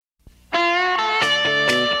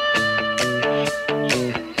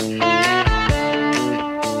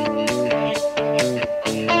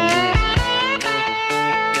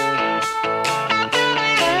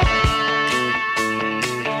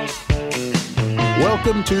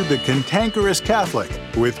Welcome to The Cantankerous Catholic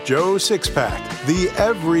with Joe Sixpack, the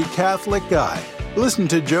every Catholic guy. Listen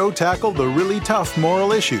to Joe tackle the really tough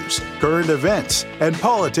moral issues, current events, and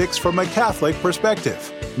politics from a Catholic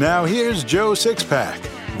perspective. Now here's Joe Sixpack,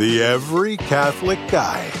 the every Catholic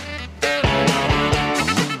guy.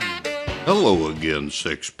 Hello again,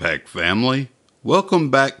 Sixpack family.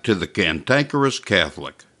 Welcome back to The Cantankerous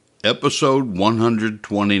Catholic, episode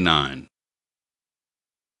 129.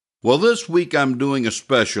 Well, this week I'm doing a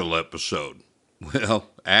special episode.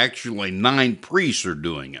 Well, actually 9 priests are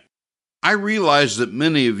doing it. I realize that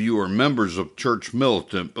many of you are members of Church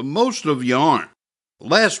Militant, but most of you aren't.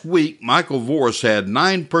 Last week, Michael Voris had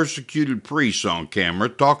 9 persecuted priests on camera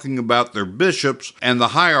talking about their bishops and the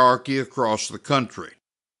hierarchy across the country.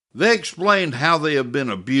 They explained how they have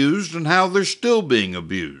been abused and how they're still being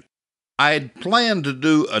abused. I had planned to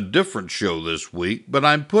do a different show this week, but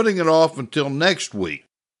I'm putting it off until next week.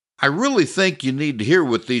 I really think you need to hear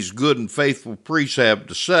what these good and faithful priests have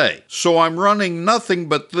to say, so I'm running nothing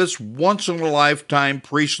but this once-in-a-lifetime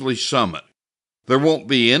priestly summit. There won't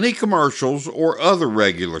be any commercials or other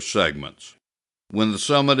regular segments. When the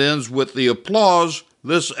summit ends with the applause,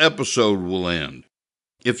 this episode will end.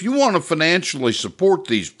 If you want to financially support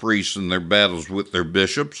these priests in their battles with their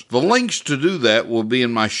bishops, the links to do that will be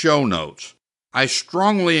in my show notes. I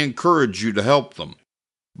strongly encourage you to help them.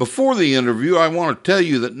 Before the interview, I want to tell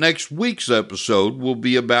you that next week's episode will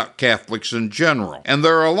be about Catholics in general, and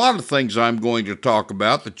there are a lot of things I'm going to talk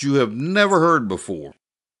about that you have never heard before.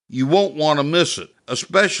 You won't want to miss it,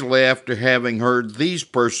 especially after having heard these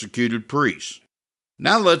persecuted priests.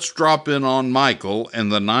 Now let's drop in on Michael and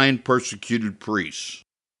the 9 persecuted priests.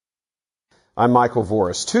 I'm Michael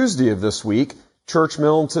Voris. Tuesday of this week, Church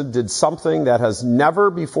Militant did something that has never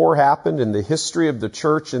before happened in the history of the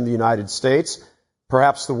church in the United States,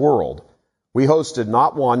 perhaps the world. We hosted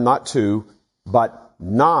not 1, not 2, but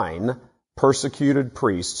 9 persecuted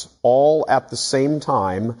priests, all at the same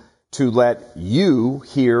time, to let you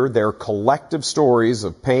hear their collective stories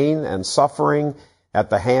of pain and suffering at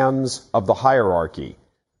the hands of the hierarchy.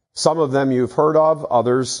 Some of them you've heard of,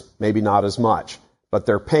 others maybe not as much. But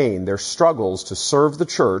their pain, their struggles to serve the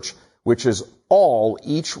church, which is all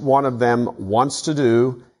each one of them wants to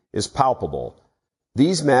do, is palpable.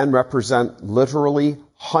 These men represent literally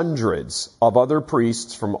hundreds of other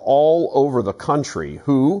priests from all over the country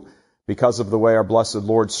who, because of the way our blessed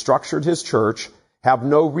Lord structured his church, have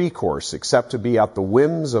no recourse except to be at the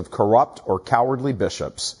whims of corrupt or cowardly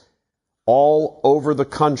bishops. All over the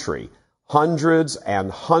country, hundreds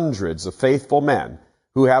and hundreds of faithful men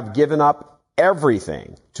who have given up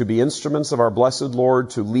everything to be instruments of our blessed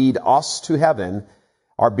Lord to lead us to heaven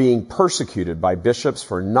are being persecuted by bishops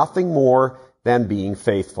for nothing more than being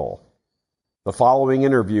faithful. The following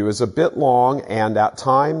interview is a bit long and at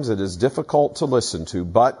times it is difficult to listen to,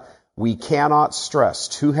 but we cannot stress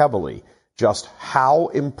too heavily just how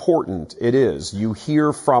important it is you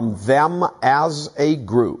hear from them as a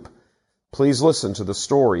group. Please listen to the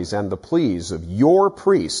stories and the pleas of your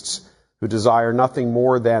priests who desire nothing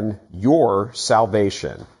more than your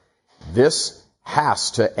salvation. This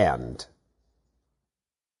has to end.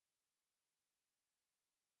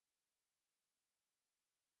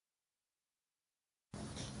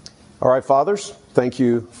 All right, fathers, thank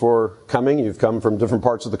you for coming. You've come from different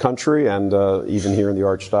parts of the country and even here in the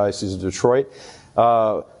Archdiocese of Detroit.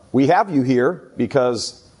 We have you here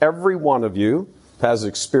because every one of you has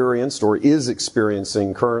experienced or is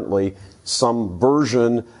experiencing currently some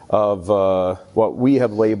version of what we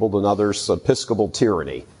have labeled and others episcopal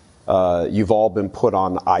tyranny. You've all been put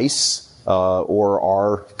on ice or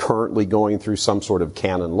are currently going through some sort of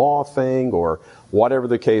canon law thing or whatever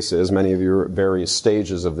the case is. Many of you are at various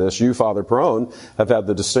stages of this. You, Father Perone, have had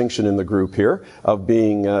the distinction in the group here of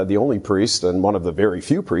being the only priest and one of the very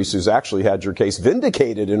few priests who's actually had your case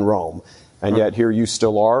vindicated in Rome. And yet here you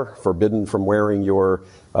still are, forbidden from wearing your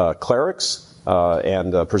clerics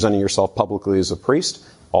and presenting yourself publicly as a priest.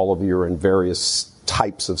 All of you are in various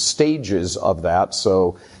types of stages of that.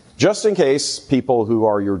 So just in case people who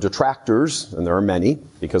are your detractors, and there are many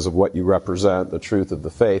because of what you represent, the truth of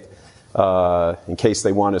the faith, in case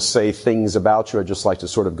they want to say things about you, I'd just like to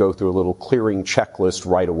sort of go through a little clearing checklist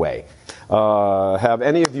right away. Have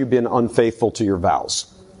any of you been unfaithful to your vows?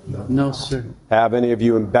 No, sir. Have any of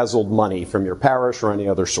you embezzled money from your parish or any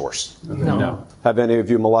other source? No. Have any of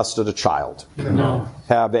you molested a child? No.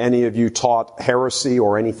 Have any of you taught heresy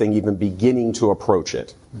or anything even beginning to approach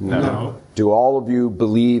it? No. Do all of you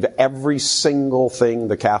believe every single thing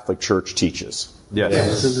the Catholic Church teaches? Yes.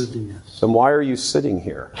 Absolutely, yes. Then why are you sitting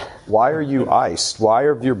here? Why are you iced? Why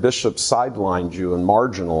have your bishops sidelined you and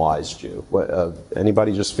marginalized you?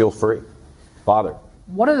 Anybody just feel free? Father.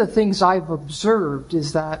 One of the things I've observed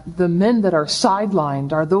is that the men that are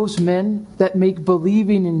sidelined are those men that make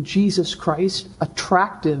believing in Jesus Christ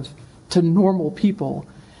attractive to normal people.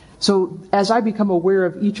 So as I become aware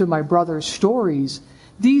of each of my brother's stories,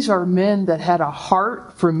 these are men that had a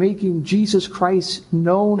heart for making Jesus Christ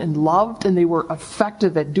known and loved, and they were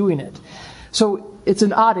effective at doing it. So it's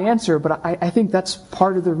an odd answer, but I think that's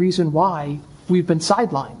part of the reason why we've been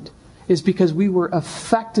sidelined, is because we were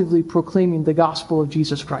effectively proclaiming the gospel of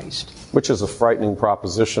Jesus Christ. Which is a frightening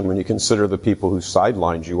proposition when you consider the people who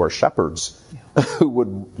sidelined you are shepherds who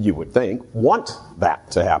would, you would think, want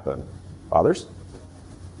that to happen. Fathers?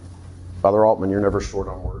 Father Altman, you're never short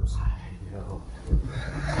on words.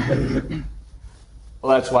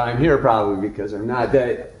 Well, that's why I'm here, probably, because I'm not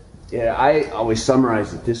that. Yeah, I always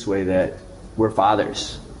summarize it this way, that we're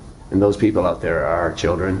fathers, and those people out there are our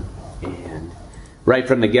children. And right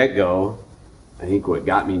from the get-go, I think what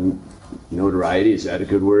got me notoriety, is that a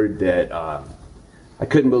good word, that I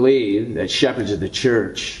couldn't believe that shepherds of the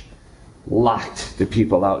church locked the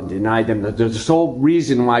people out and denied them. The sole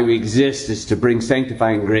reason why we exist is to bring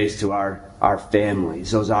sanctifying grace to our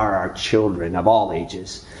families. Those are our children of all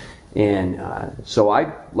ages. And so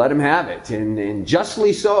I let them have it, and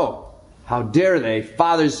justly so. How dare they,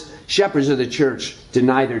 fathers, shepherds of the church,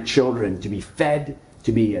 deny their children to be fed,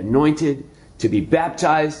 to be anointed, to be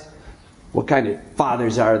baptized? What kind of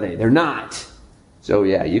fathers are they? They're not. So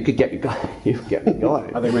yeah, you could get me going. You could get me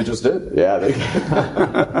going. I think we just did. Yeah.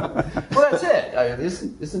 Well, that's it.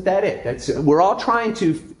 Isn't that it? We're all trying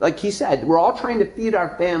to, like he said, we're all trying to feed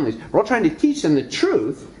our families. We're all trying to teach them the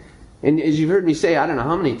truth. And as you've heard me say, I don't know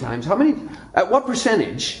how many times, at what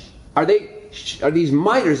percentage are these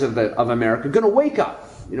miters of America going to wake up?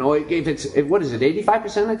 You know, what is it,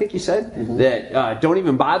 85%, I think you said, that don't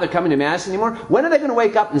even bother coming to Mass anymore? When are they going to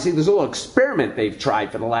wake up and see this little experiment they've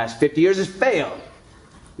tried for the last 50 years has failed?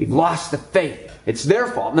 We've lost the faith. It's their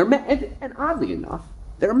fault. And they're mad, and oddly enough,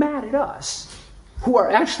 they're mad at us, who are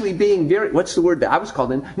actually being what's the word that I was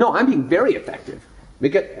called in? No, I'm being very effective.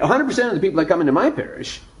 Because 100% of the people that come into my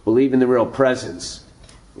parish believe in the real presence.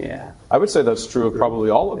 Yeah. I would say that's true of probably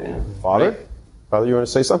all of you. Father? Right. Father, you want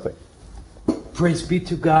to say something? Praise be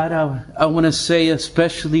to God. I want to say,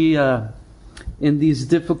 especially in these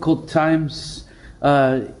difficult times,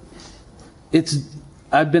 I've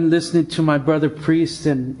been listening to my brother priest,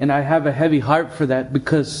 and I have a heavy heart for that,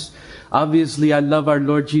 because obviously I love our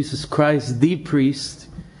Lord Jesus Christ, the priest,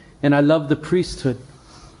 and I love the priesthood,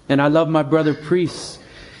 and I love my brother priests.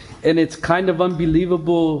 And it's kind of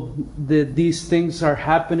unbelievable that these things are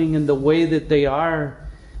happening in the way that they are.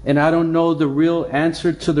 And I don't know the real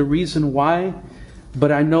answer to the reason why,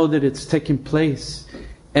 but I know that it's taking place.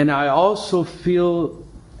 And I also feel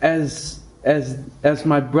as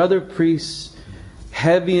my brother priest,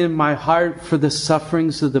 heavy in my heart for the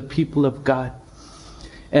sufferings of the people of God.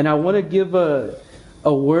 And I want to give a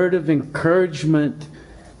word of encouragement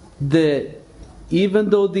that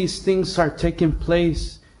even though these things are taking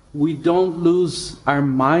place, we don't lose our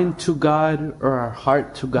mind to God or our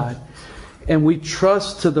heart to God. And we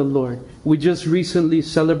trust to the Lord. We just recently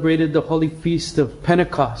celebrated the Holy Feast of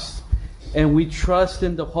Pentecost. And we trust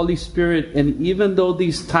in the Holy Spirit. And even though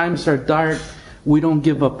these times are dark, we don't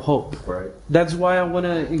give up hope. Right. That's why I want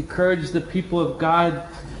to encourage the people of God.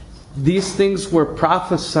 These things were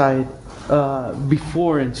prophesied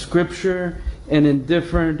before in Scripture and in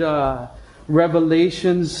different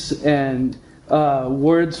revelations and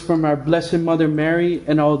words from our Blessed Mother Mary.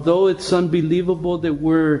 And although it's unbelievable that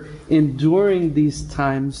we're enduring these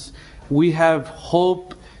times, we have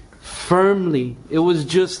hope firmly. It was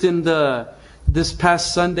just this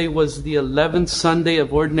past Sunday was the 11th Sunday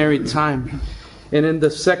of Ordinary Time. And in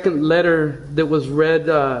the second letter that was read,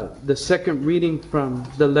 the second reading from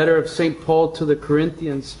the letter of St. Paul to the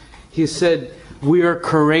Corinthians, he said, we are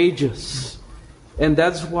courageous. And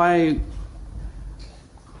that's why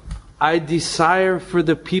I desire for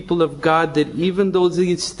the people of God that even though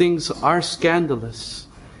these things are scandalous,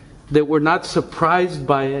 that we're not surprised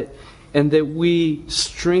by it, and that we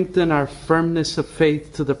strengthen our firmness of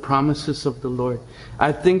faith to the promises of the Lord.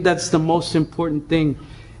 I think that's the most important thing.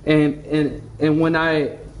 And when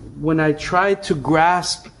I try to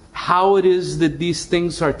grasp how it is that these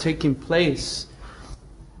things are taking place,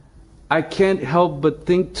 I can't help but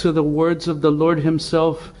think to the words of the Lord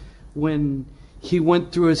Himself when He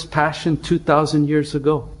went through His passion 2,000 years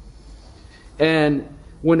ago. And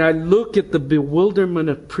when I look at the bewilderment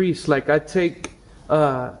of priests, like I take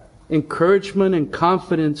encouragement and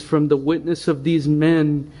confidence from the witness of these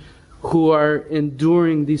men who are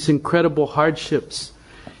enduring these incredible hardships.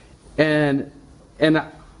 And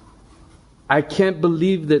I can't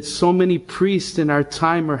believe that so many priests in our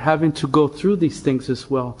time are having to go through these things as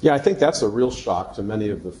well. Yeah, I think that's a real shock to many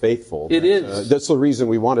of the faithful. It is. That's the reason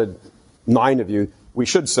we wanted 9 of you. We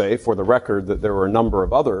should say, for the record, that there were a number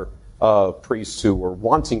of other priests who were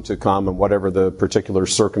wanting to come, and whatever the particular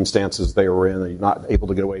circumstances they were in, they're not able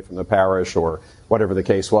to get away from the parish, or whatever the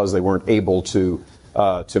case was, they weren't able to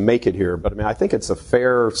make it here. But I mean, I think it's a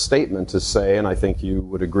fair statement to say, and I think you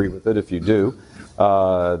would agree with it if you do,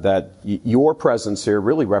 that your presence here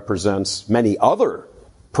really represents many other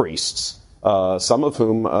priests, some of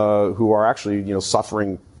whom who are actually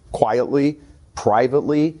suffering quietly,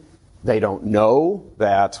 privately. They don't know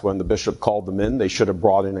that when the bishop called them in, they should have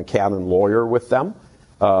brought in a canon lawyer with them.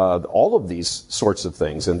 All of these sorts of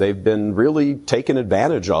things. And they've been really taken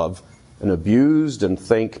advantage of and abused, and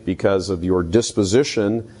think because of your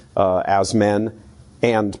disposition as men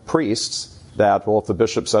and priests that, well, if the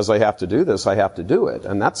bishop says I have to do this, I have to do it.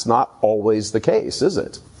 And that's not always the case, is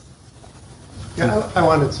it? Yeah, I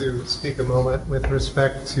wanted to speak a moment with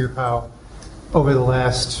respect to how over the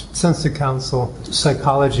last, since the council,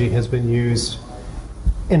 psychology has been used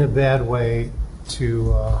in a bad way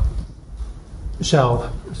to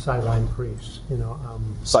shelve sideline priests.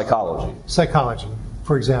 Psychology,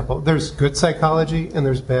 for example. There's good psychology and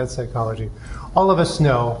there's bad psychology. All of us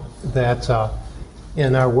know that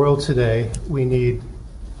in our world today, we need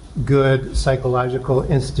good psychological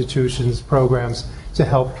institutions, programs to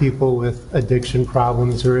help people with addiction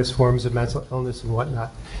problems, various forms of mental illness and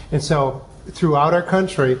whatnot. And so throughout our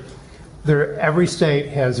country, every state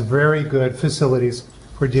has very good facilities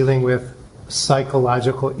for dealing with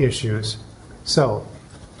psychological issues. So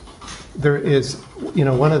there is,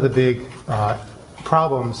 one of the big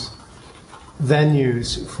problems,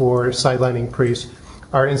 venues for sidelining priests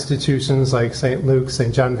are institutions like St. Luke,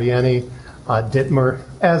 St. John Vianney, Dittmer,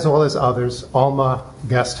 as well as others, Alma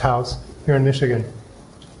Guest House here in Michigan.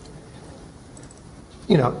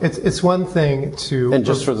 It's one thing to... And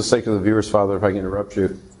just for the sake of the viewers, Father, if I can interrupt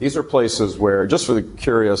you, these are places where, just for the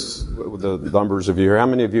curious, the numbers of you, how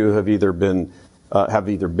many of you have either been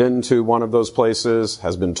to one of those places,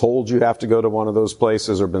 has been told you have to go to one of those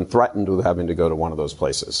places, or been threatened with having to go to one of those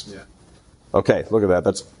places? Yeah. Okay, look at that.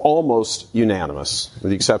 That's almost unanimous, with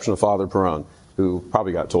the exception of Father Perron, who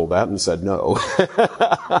probably got told that and said no.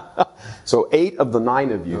 So 8 of the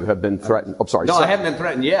 9 of you have been threatened. Oh, sorry. No, I haven't been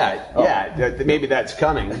threatened yet. Maybe that's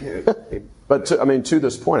coming. But to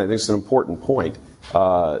this point, I think it's an important point.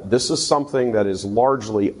 This is something that is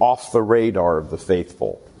largely off the radar of the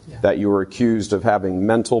faithful. Yeah. That you are accused of having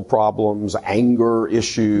mental problems, anger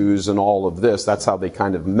issues, and all of this. That's how they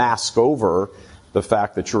kind of mask over the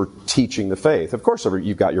fact that you're teaching the faith. Of course,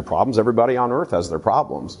 you've got your problems. Everybody on earth has their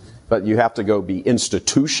problems. But you have to go be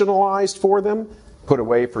institutionalized for them, put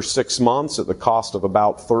away for 6 months at the cost of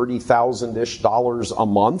about $30,000-ish a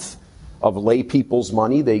month of lay people's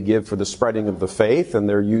money they give for the spreading of the faith, and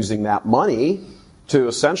they're using that money to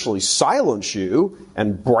essentially silence you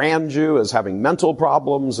and brand you as having mental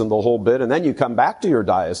problems and the whole bit. And then you come back to your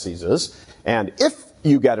dioceses, and if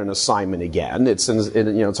you get an assignment again, it's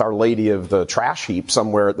Our Lady of the Trash Heap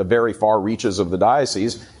somewhere at the very far reaches of the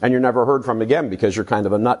diocese, and you're never heard from again because you're kind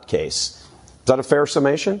of a nutcase. Is that a fair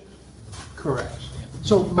summation? Correct.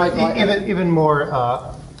 So, even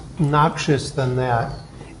more noxious than that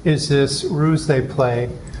is this ruse they play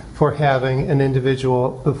for having an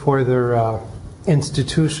individual, before they're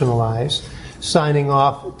institutionalized, signing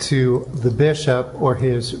off to the bishop or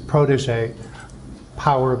his protege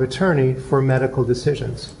power of attorney for medical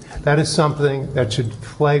decisions. That is something that should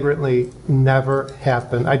flagrantly never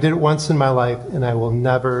happen. I did it once in my life, and I will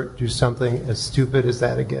never do something as stupid as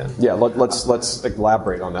that again. Yeah, let's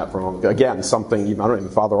elaborate on that for a moment. Again, something I don't even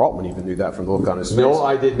Father Altman even knew that from the look on his face. No,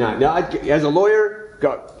 I did not. Now, as a lawyer,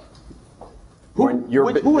 go.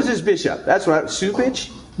 Who was his bishop? That's right, Supich?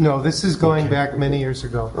 No, this is going back many years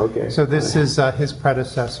ago. Okay. So this is his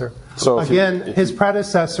predecessor. So again, his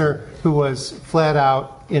predecessor, who was flat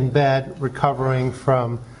out in bed recovering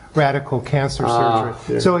from radical cancer surgery.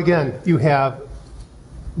 Sure. So again, you have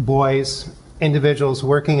individuals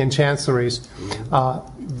working in chancelleries,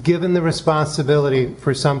 given the responsibility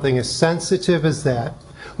for something as sensitive as that,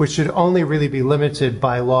 which should only really be limited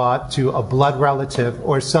by law to a blood relative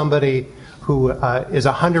or somebody who is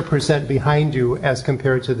 100% behind you, as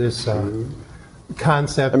compared to this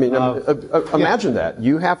concept. Imagine that.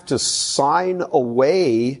 You have to sign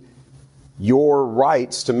away your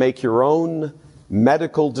rights to make your own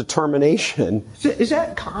medical determination. Is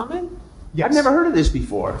that common? Yes. I've never heard of this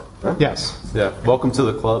before. Huh? Yes. Yeah. Welcome to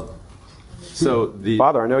the club. So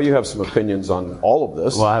Father, I know you have some opinions on all of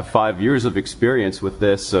this. Well, I have 5 years of experience with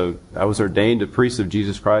this. So I was ordained a priest of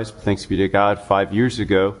Jesus Christ, thanks be to God, 5 years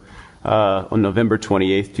ago on November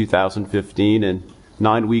 28th, 2015. And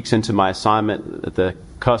 9 weeks into my assignment at the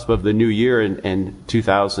cusp of the new year in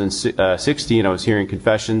 2016, I was hearing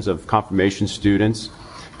confessions of confirmation students.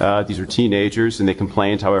 These were teenagers, and they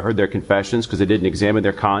complained how I heard their confessions because they didn't examine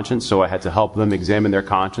their conscience, so I had to help them examine their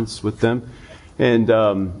conscience with them. And,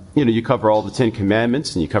 you cover all the 10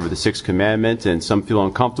 commandments, and you cover the 6th commandment, and some feel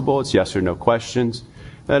uncomfortable. It's yes or no questions.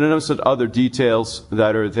 And I know some other details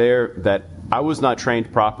that are there that I was not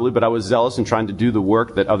trained properly, but I was zealous in trying to do the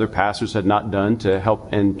work that other pastors had not done to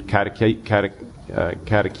help in catechesis,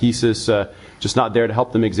 just not there to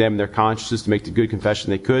help them examine their consciences, to make the good confession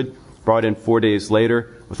they could. Brought in 4 days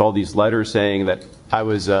later with all these letters saying that I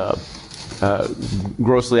was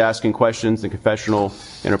grossly asking questions in confessional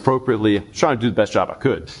inappropriately, trying to do the best job I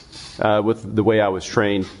could with the way I was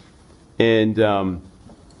trained. And you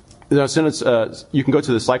can go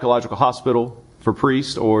to the psychological hospital for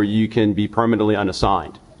priests, or you can be permanently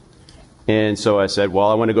unassigned. And so I said, well,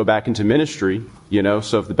 I want to go back into ministry,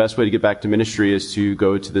 so if the best way to get back to ministry is to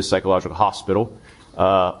go to the psychological hospital,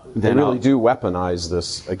 they really do weaponize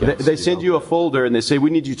this against They send you a folder and they say, we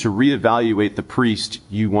need you to reevaluate the priest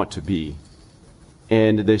you want to be.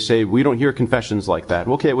 And they say, we don't hear confessions like that.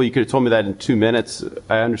 Okay, well, you could have told me that in 2 minutes.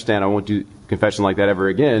 I understand I won't do confession like that ever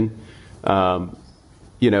again.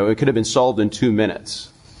 It could have been solved in 2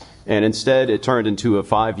 minutes. And instead, it turned into a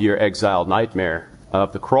 5-year exile nightmare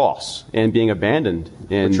of the cross and being abandoned.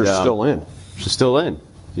 And, which you're still in. Which is still in.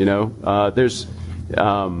 There's...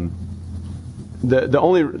 The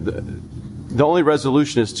only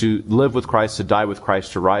resolution is to live with Christ, to die with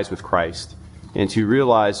Christ, to rise with Christ, and to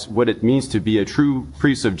realize what it means to be a true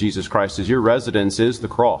priest of Jesus Christ. Is your residence is the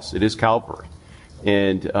cross, it is Calvary,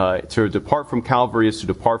 and to depart from Calvary is to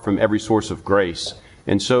depart from every source of grace.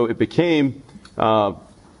 And so it became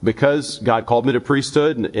because God called me to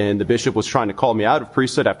priesthood, and the bishop was trying to call me out of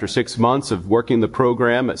priesthood after 6 months of working the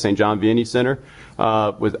program at St. John Vianney Center.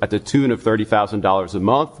 At the tune of $30,000 a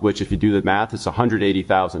month, which if you do the math, it's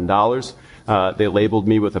 $180,000. They labeled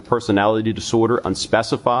me with a personality disorder,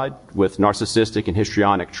 unspecified, with narcissistic and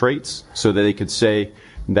histrionic traits, so that they could say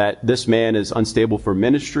that this man is unstable for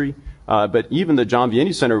ministry. But even the John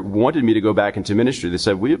Vianney Center wanted me to go back into ministry. They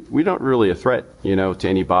said, we don't really a threat, to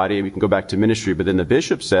anybody. We can go back to ministry. But then the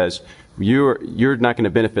bishop says, you're not going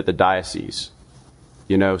to benefit the diocese.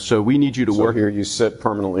 So we need you to work. Here you sit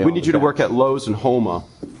permanently. We need you to work at Lowe's and Homa,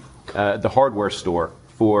 the hardware store,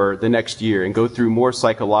 for the next year, and go through more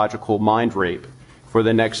psychological mind rape for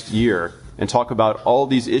the next year, and talk about all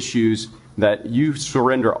these issues that you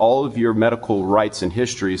surrender all of your medical rights and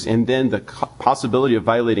histories, and then the possibility of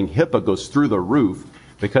violating HIPAA goes through the roof,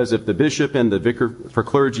 because if the bishop and the vicar for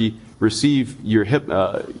clergy receive your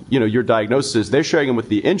your diagnosis, they're sharing them with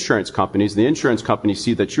the insurance companies. The insurance companies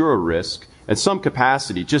see that you're a risk at some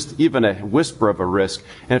capacity, just even a whisper of a risk.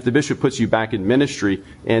 And if the bishop puts you back in ministry,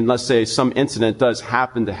 and let's say some incident does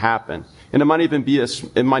happen, and it might even be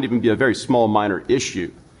a very small minor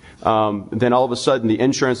issue, then all of a sudden the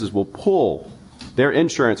insurances will pull their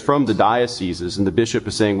insurance from the dioceses, and the bishop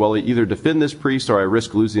is saying, well, I either defend this priest or I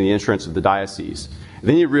risk losing the insurance of the diocese. And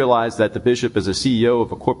then you realize that the bishop is a CEO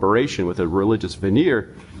of a corporation with a religious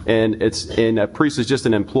veneer, and a priest is just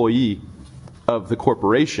an employee of the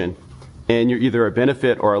corporation, and you're either a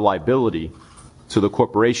benefit or a liability to the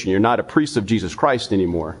corporation. You're not a priest of Jesus Christ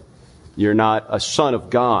anymore. You're not a son of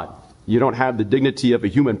God. You don't have the dignity of a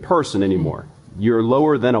human person anymore. You're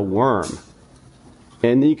lower than a worm.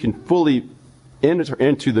 And then you can fully enter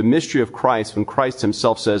into the mystery of Christ when Christ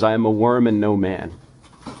himself says, I am a worm and no man.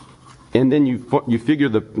 And then you figure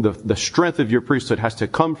the strength of your priesthood has to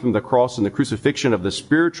come from the cross and the crucifixion of the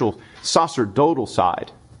spiritual sacerdotal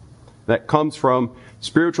side that comes from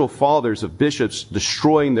spiritual fathers of bishops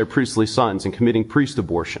destroying their priestly sons and committing priest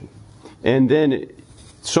abortion. And then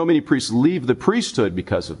so many priests leave the priesthood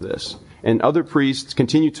because of this. And other priests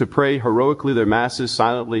continue to pray heroically their masses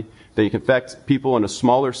silently. They can affect people on a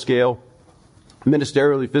smaller scale,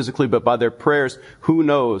 ministerially, physically, but by their prayers, who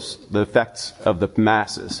knows the effects of the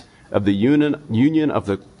masses, of the union of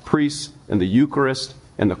the priests and the Eucharist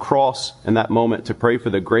and the cross in that moment, to pray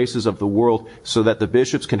for the graces of the world, so that the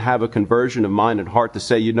bishops can have a conversion of mind and heart to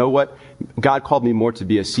say, you know what, God called me more to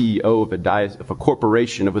be a CEO of a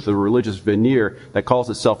corporation with a religious veneer that calls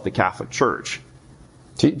itself the Catholic Church.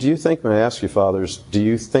 Do you think, may I ask you, fathers, do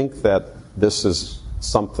you think that this is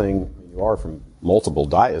something, you are from multiple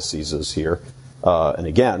dioceses here, and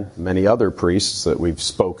again, many other priests that we've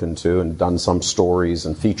spoken to and done some stories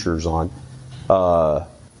and features on,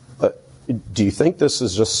 Do you think this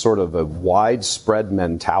is just sort of a widespread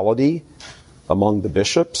mentality among the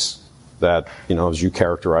bishops that, as you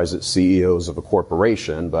characterize it, CEOs of a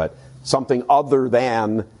corporation, but something other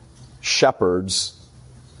than shepherds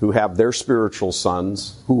who have their spiritual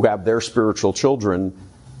sons, who have their spiritual children,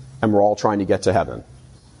 and we're all trying to get to heaven?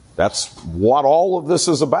 That's what all of this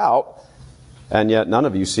is about. And yet none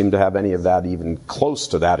of you seem to have any of that, even close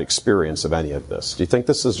to that experience of any of this. Do you think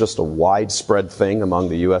this is just a widespread thing among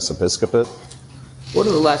the U.S. episcopate? What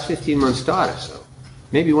have the last 15 months taught us, though?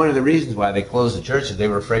 Maybe one of the reasons why they closed the church is they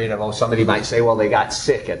were afraid of, somebody might say, well, they got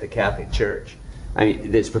sick at the Catholic Church. I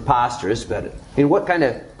mean, it's preposterous, but what kind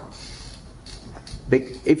of...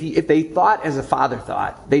 If they thought as a father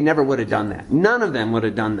thought, they never would have done that. None of them would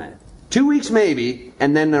have done that. 2 weeks maybe,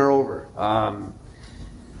 and then they're over.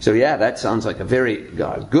 So yeah, that sounds like a very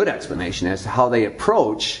good explanation as to how they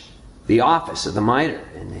approach the office of the mitre,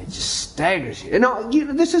 and it just staggers you.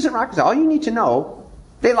 This isn't rocket science. All you need to know,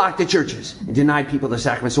 they locked the churches and denied people the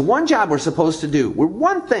sacrament. So one job we're supposed to do,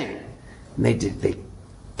 one thing, and they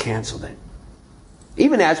canceled it.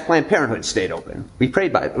 Even as Planned Parenthood stayed open, we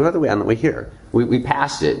prayed by the way on the way here. We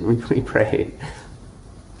passed it and we prayed.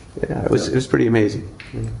 Yeah, it was pretty amazing.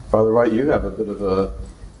 Father White, you have a bit of a,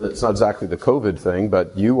 it's not exactly the COVID thing,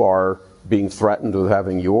 but you are being threatened with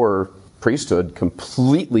having your priesthood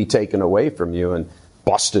completely taken away from you and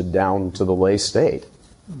busted down to the lay state.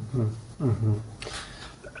 Mm-hmm.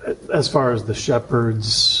 Mm-hmm. As far as the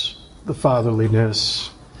shepherds, the fatherliness,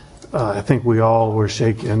 I think we all were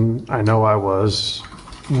shaken, I know I was,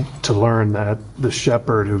 to learn that the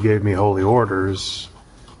shepherd who gave me holy orders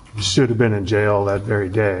should have been in jail that very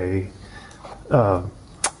day.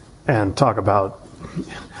 And talk about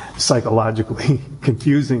psychologically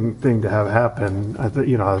confusing thing to have happen.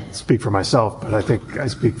 I speak for myself, but I think I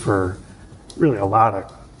speak for really a lot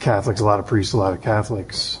of Catholics, a lot of priests, a lot of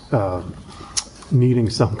Catholics needing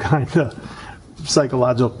some kind of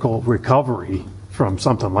psychological recovery from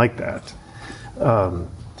something like that.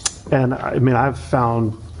 And I mean, I've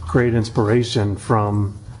found great inspiration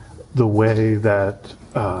from the way that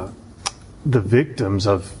the victims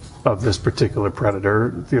of this particular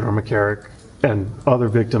predator, Theodore McCarrick, and other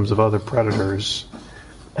victims of other predators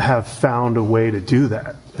have found a way to do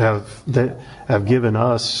that, have given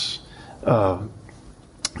us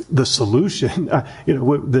the solution.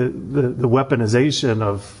 The weaponization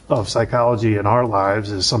of psychology in our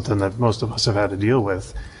lives is something that most of us have had to deal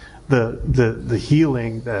with. The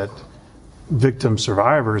healing that victim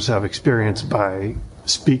survivors have experienced by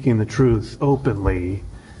speaking the truth openly,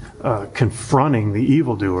 confronting the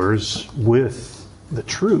evildoers with the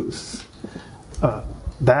truth.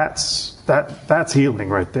 That's healing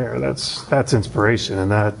right there. That's inspiration,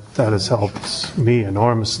 and that has helped me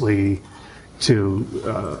enormously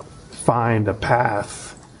to find a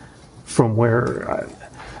path from where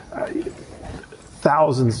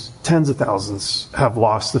thousands, tens of thousands have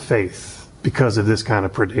lost the faith because of this kind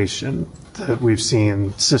of predation that we've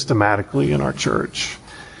seen systematically in our church.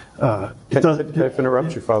 Can I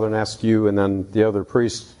interrupt you, Father, and ask you and then the other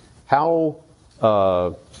priest, how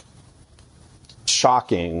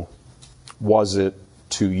shocking was it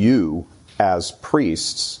to you as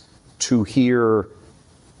priests to hear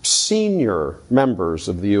senior members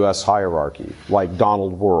of the U.S. hierarchy, like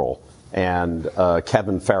Donald Wuerl and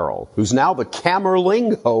Kevin Farrell, who's now the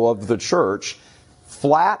Camerlingo of the church,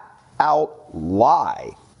 flat out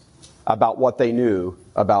lie about what they knew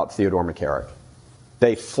about Theodore McCarrick?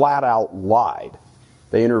 They flat out lied.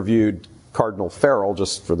 They interviewed Cardinal Farrell,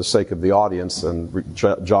 just for the sake of the audience and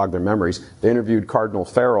jog their memories. They interviewed Cardinal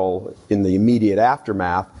Farrell in the immediate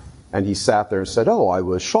aftermath, and he sat there and said, "Oh, I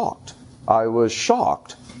was shocked. I was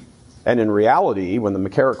shocked." And in reality, when the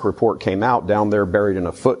McCarrick report came out, down there buried in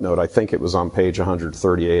a footnote, I think it was on page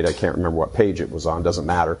 138, I can't remember what page it was on, doesn't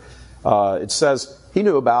matter. It says he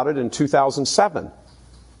knew about it in 2007.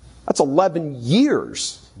 That's 11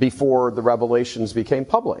 years before the revelations became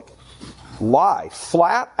public. Lie,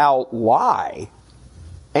 flat out lie.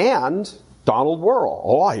 And Donald Wuerl,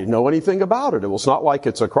 "Oh, I didn't know anything about it. It was not like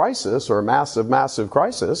it's a crisis or a massive, massive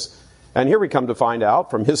crisis." And here we come to find out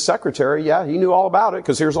from his secretary, yeah, he knew all about it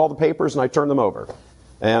because here's all the papers and I turned them over.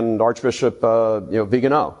 And Archbishop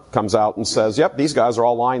Vigano comes out and says, yep, these guys are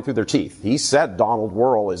all lying through their teeth. He said Donald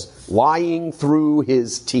Wuerl is lying through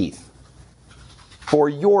his teeth. For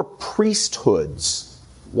your priesthoods,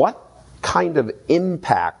 what kind of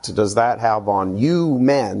impact does that have on you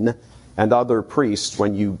men and other priests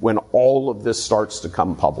when all of this starts to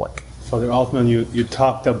come public? Father Altman, you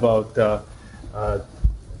talked about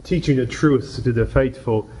teaching the truth to the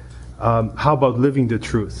faithful. How about living the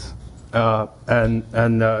truth? And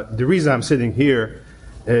the reason I'm sitting here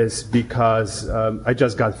is because I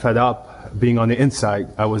just got fed up being on the inside.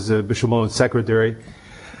 I was Bishop Malone's secretary.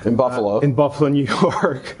 In Buffalo. In Buffalo, New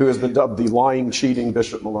York. Who has been dubbed the lying, cheating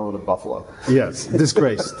Bishop Malone of Buffalo. Yes,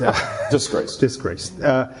 disgraced. Disgraced.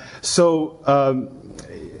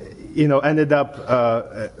 Ended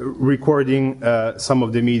up recording some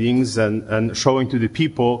of the meetings and showing to the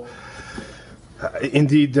people,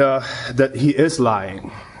 indeed, that he is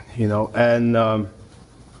lying, and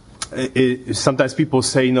sometimes people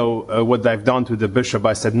say, what I've done to the bishop.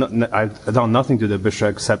 I said, no, I've done nothing to the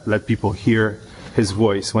bishop except let people hear his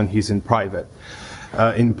voice when he's in private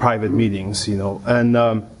meetings,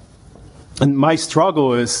 and my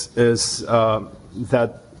struggle is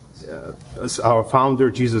that as our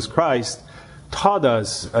founder, Jesus Christ, taught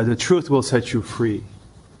us the truth will set you free.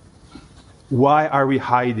 Why are we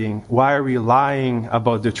hiding? Why are we lying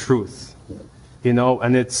about the truth?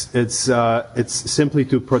 And it's simply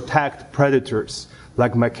to protect predators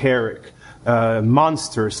like McCarrick,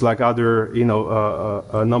 monsters like other,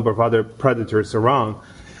 a number of other predators around.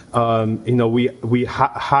 We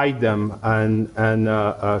hide them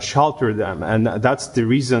and shelter them, and that's the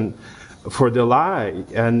reason for the lie.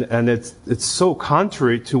 And it's so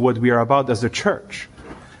contrary to what we are about as a church,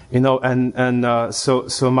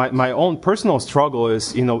 So my own personal struggle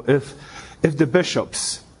is, if the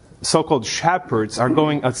bishops, so-called shepherds, are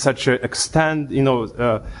going at such an extent,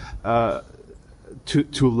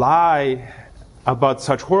 to lie about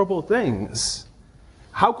such horrible things,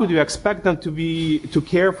 how could you expect them to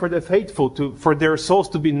care for the faithful, for their souls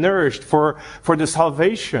to be nourished, for the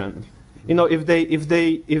salvation? If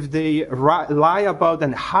they lie about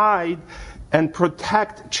and hide and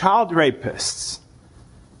protect child rapists,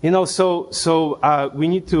 so we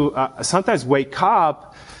need to sometimes wake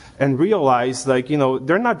up and realize,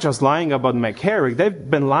 they're not just lying about McCarrick.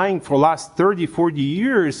 They've been lying for the last 30, 40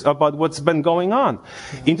 years about what's been going on.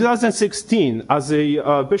 In 2016, as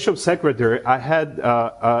a bishop secretary, I had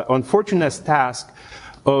unfortunate task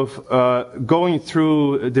of going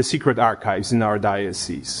through the secret archives in our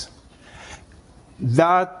diocese.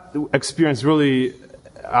 That experience really,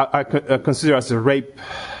 I consider as a rape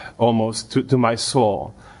almost to my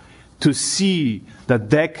soul. To see that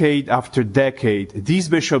decade after decade, these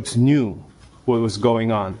bishops knew what was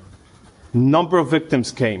going on. Number of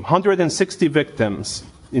victims came, 160 victims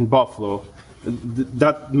in Buffalo.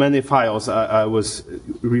 That many files I was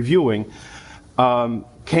reviewing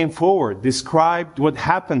came forward, described what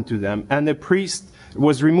happened to them, and the priest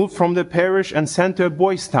was removed from the parish and sent to a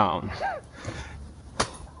boys' town.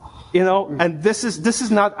 And this is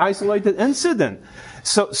not isolated incident.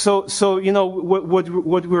 So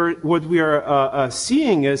what we are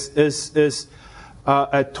seeing is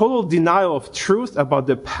a total denial of truth about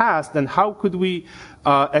the past, and how could we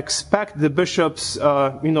expect the bishops,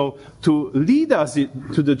 to lead us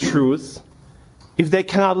to the truth if they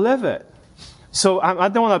cannot live it? So I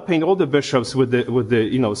don't want to paint all the bishops with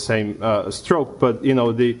the same stroke, but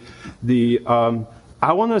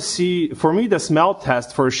I want to see. For me, the smell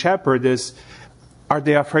test for a shepherd is: are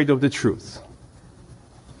they afraid of the truth?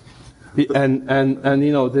 And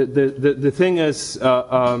the thing is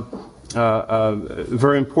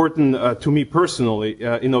very important to me personally,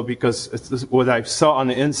 because what I saw on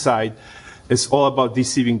the inside is all about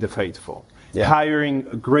deceiving the faithful. Yeah. Hiring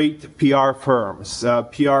great PR firms,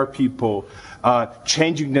 PR people,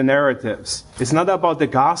 changing the narratives. It's not about the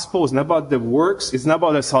gospel, it's not about the works, it's not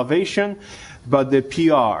about the salvation, but the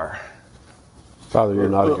PR. Father, you're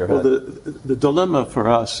nodding your head. The dilemma for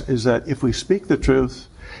us is that if we speak the truth,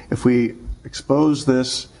 if we expose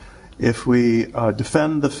this, if we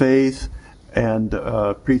defend the faith and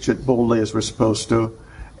preach it boldly as we're supposed to,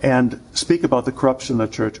 and speak about the corruption of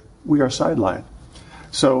the church, we are sidelined.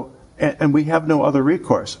 So, and we have no other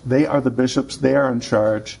recourse. They are the bishops, they are in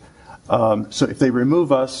charge. So if they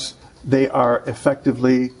remove us, they are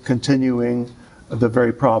effectively continuing the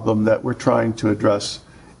very problem that we're trying to address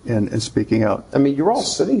in speaking out. I mean, you're all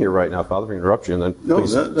sitting here right now, Father, if I interrupt you, and then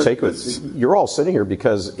please take it. You're all sitting here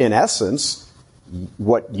because, in essence,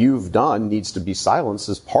 what you've done needs to be silenced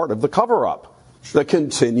as part of the cover-up, the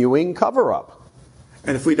continuing cover-up.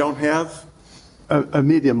 And if we don't have a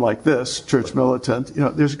medium like this, Church Militant,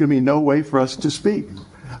 there's going to be no way for us to speak.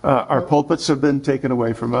 Our pulpits have been taken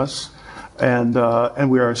away from us, and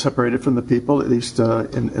we are separated from the people, at least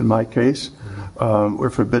in my case. We're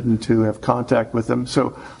forbidden to have contact with them.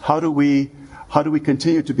 So how do we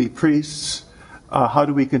continue to be priests? How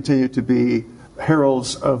do we continue to be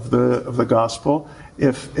heralds of the gospel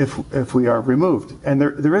if we are removed? And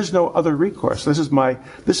there is no other recourse. This is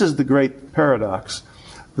the great paradox.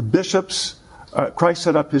 The bishops, Christ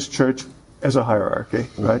set up his church as a hierarchy,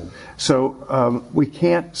 right? So we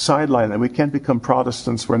can't sideline them. We can't become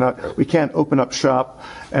Protestants. We can't open up shop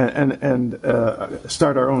and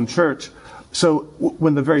start our own church. So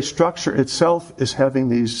when the very structure itself is having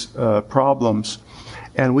these problems,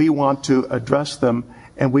 and we want to address them,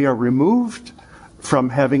 and we are removed from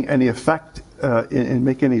having any effect in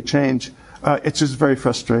making any change, it's just very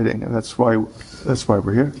frustrating, and that's why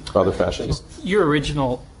we're here. Father Fashions. Your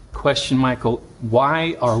original question, Michael,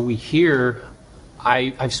 why are we here?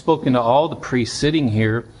 I've spoken to all the priests sitting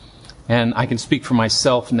here, and I can speak for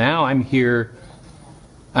myself now. I'm here,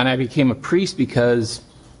 and I became a priest because,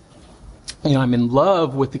 I'm in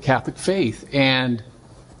love with the Catholic faith, and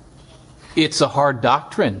it's a hard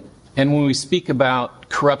doctrine. And when we speak about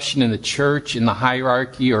corruption in the church, in the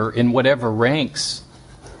hierarchy, or in whatever ranks,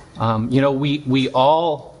 we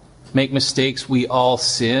all make mistakes. We all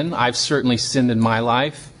sin. I've certainly sinned in my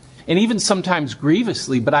life, and even sometimes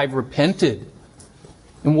grievously, but I've repented.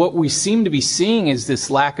 And what we seem to be seeing is this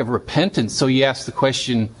lack of repentance. So you ask the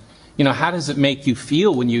question, how does it make you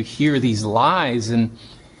feel when you hear these lies? And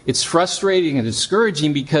it's frustrating and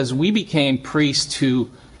discouraging because we became priests to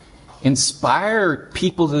inspire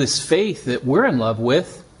people to this faith that we're in love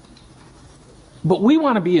with. But we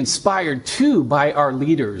want to be inspired too by our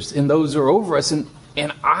leaders and those who are over us. And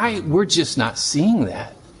we're just not seeing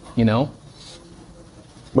that,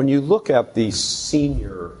 When you look at the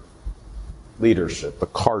senior leadership, the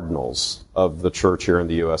cardinals of the church here in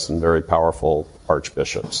the U.S. and very powerful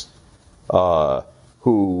archbishops,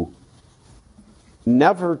 who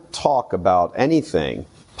never talk about anything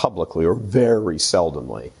publicly, or very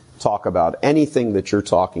seldomly talk about anything that you're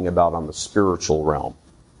talking about on the spiritual realm.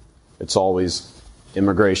 It's always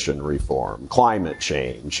immigration reform, climate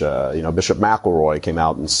change. Bishop McElroy came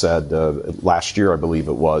out and said last year, I believe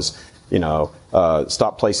it was,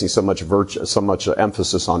 stop placing so much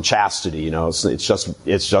emphasis on chastity. It's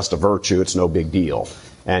just a virtue. It's no big deal.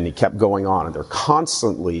 And he kept going on, and they're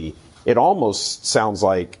constantly, it almost sounds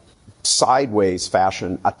like sideways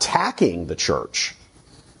fashion, attacking the church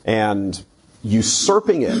and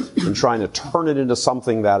usurping it and trying to turn it into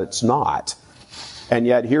something that it's not. And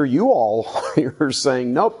yet here you all are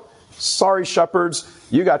saying, nope, sorry shepherds,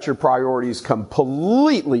 you got your priorities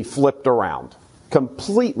completely flipped around.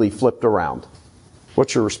 Completely flipped around.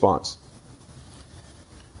 What's your response?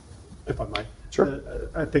 If I might. Sure.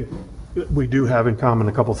 I think we do have in common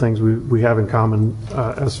a couple things. We have in common,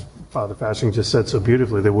 as Father Fashing just said so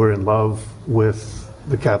beautifully, that we're in love with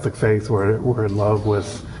the Catholic faith. We're in love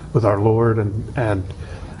with our Lord, and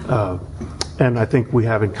I think we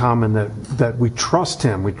have in common that we trust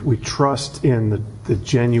Him. We trust in the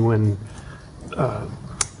genuine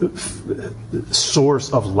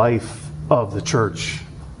source of life of the church,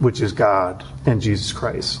 which is God and Jesus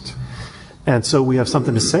Christ. And so we have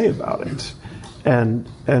something to say about it. And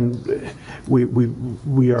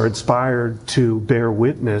we are inspired to bear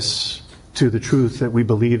witness to the truth that we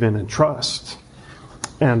believe in and trust.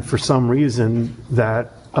 And for some reason,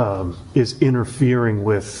 that is interfering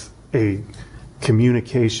with a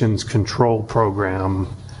communications control program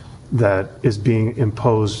that is being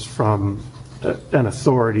imposed from an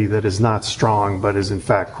authority that is not strong, but is in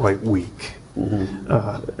fact quite weak.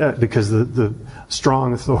 Mm-hmm. Because the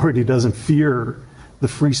strong authority doesn't fear the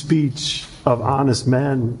free speech of honest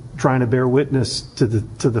men trying to bear witness to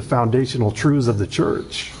the foundational truths of the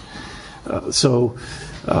church. I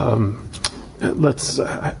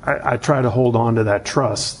try to hold on to that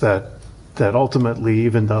trust that ultimately,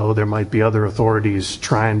 even though there might be other authorities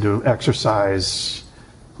trying to exercise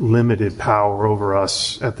limited power over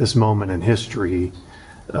us at this moment in history,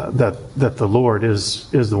 that the Lord is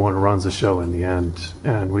the one who runs the show in the end.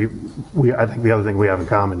 And I think the other thing we have in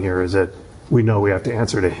common here is that we know we have to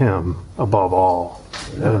answer to Him above all,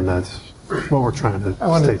 and that's what we're trying to stay true to. I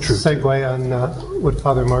want to segue on what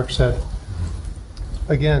Father Mark said.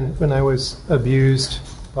 Again, when I was abused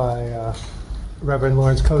by Reverend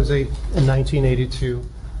Lawrence Cozy in 1982,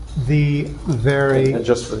 And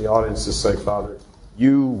just for the audience's sake, Father,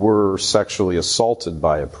 you were sexually assaulted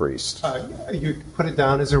by a priest. You put it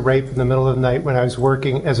down as a rape in the middle of the night when I was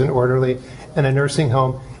working as an orderly in a nursing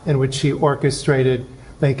home in which he orchestrated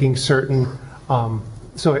making certain.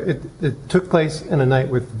 So it took place in a night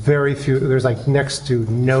with very few. There's like next to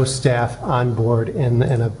no staff on board in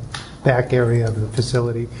a back area of the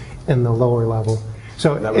facility in the lower level.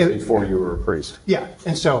 So and that was before you were a priest. Yeah,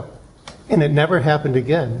 and it never happened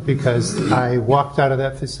again because I walked out of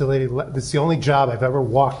that facility. It's the only job I've ever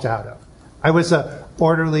walked out of. I was a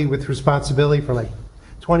orderly with responsibility for like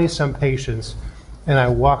 20-some patients, and I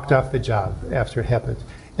walked off the job after it happened.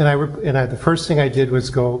 The first thing I did was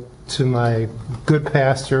go to my good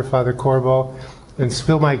pastor, Father Corbo, and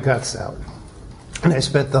spill my guts out. And I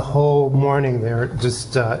spent the whole morning there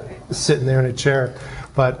just sitting there in a chair.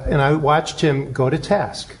 And I watched him go to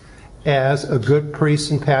task as a good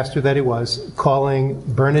priest and pastor that he was, calling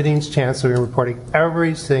Bernadine's chancery and reporting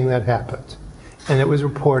everything that happened. And it was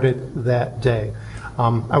reported that day.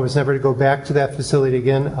 I was never to go back to that facility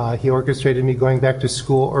again. He orchestrated me going back to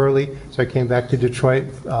school early, so I came back to Detroit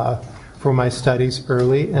for my studies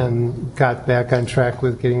early and got back on track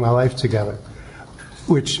with getting my life together,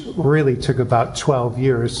 which really took about 12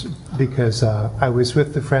 years because I was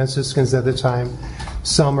with the Franciscans at the time,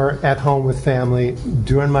 summer at home with family,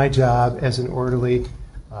 doing my job as an orderly,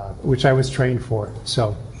 which I was trained for.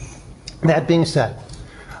 So that being said,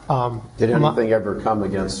 did anything ever come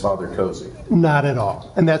against Father Cozy? Not at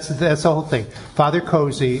all. And that's the whole thing. Father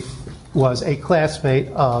Cozy was a classmate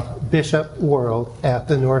of Bishop Worrell at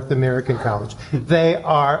the North American College. They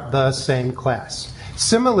are the same class.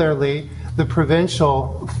 Similarly, the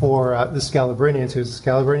provincial for the Scalabrinians, who's a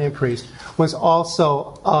Scalabrinian priest, was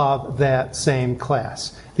also of that same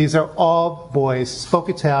class. These are all boys, spoke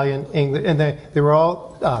Italian, English, and they were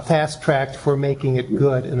all fast-tracked for making it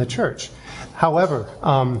good in the church. However,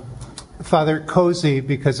 Father Cozy,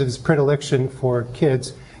 because of his predilection for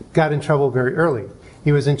kids, got in trouble very early.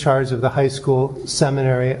 He was in charge of the high school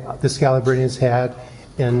seminary the Scalabrinians had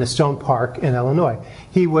in Stone Park in Illinois.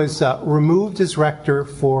 He was removed as rector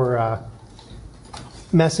for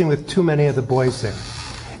messing with too many of the boys there.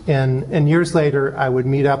 And years later, I would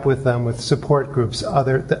meet up with them with support groups,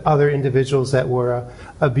 other individuals that were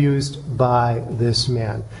abused by this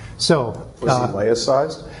man. So was he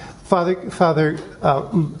laicized?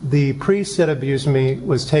 The priest that abused me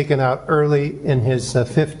was taken out early in his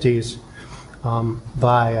 50s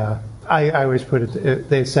by, I always put it,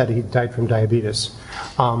 they said he died from diabetes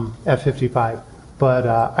at 55, but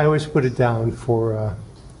I always put it down for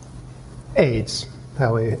AIDS.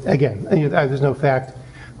 That way, again, there's no fact,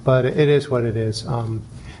 but it is what it is.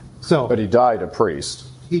 But he died a priest.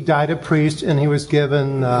 He died a priest, and he was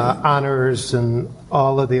given honors and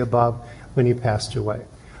all of the above when he passed away.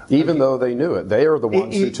 Even though they knew it. They are the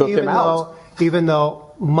ones who took him out. Even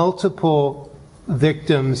though multiple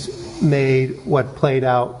victims made what played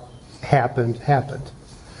out happened.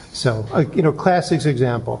 So, classic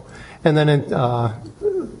example. And then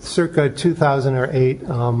in circa 2008,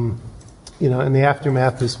 in the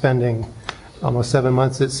aftermath of spending almost 7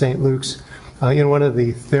 months at St. Luke's, one of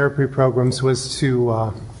the therapy programs was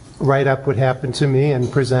to write up what happened to me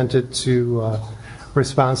and present it to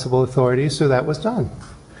responsible authorities, so that was done.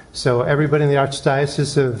 So everybody in the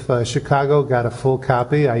Archdiocese of Chicago got a full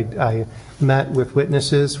copy. I met with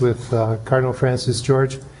witnesses, with Cardinal Francis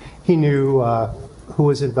George. He knew who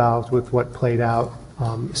was involved with what played out.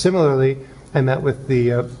 Similarly, I met with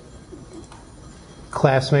the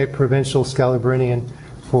classmate provincial Scalabrinian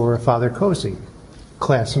for Father Cozy,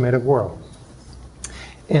 classmate of Worrell.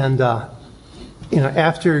 And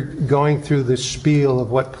after going through the spiel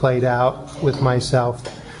of what played out with myself,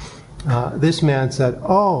 this man said,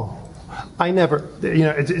 "Oh, I never,"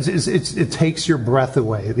 it takes your breath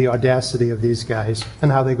away, the audacity of these guys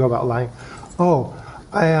and how they go about lying. "Oh,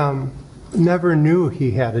 I never knew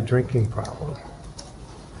he had a drinking problem."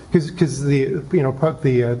 Because the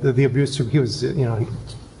abuser, he was,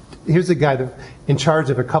 here's a guy that in charge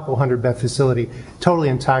of a couple hundred bed facility, totally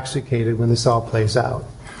intoxicated when this all plays out.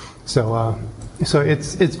 So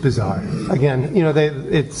it's bizarre. Again,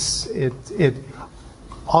 it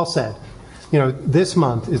all said. This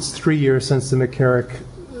month it's 3 years since the McCarrick,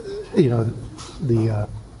 the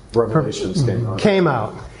revelations came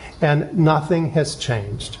out, and nothing has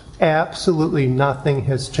changed. Absolutely nothing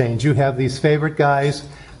has changed. You have these favorite guys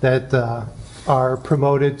that are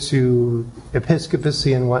promoted to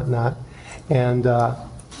episcopacy and whatnot, and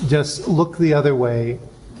just look the other way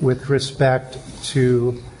with respect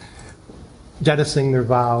to jettisoning their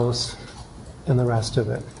vows and the rest of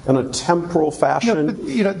it. In a temporal fashion?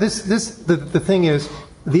 The thing is,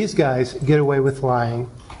 these guys get away with lying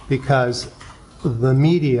because the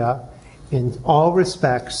media, in all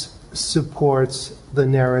respects, supports the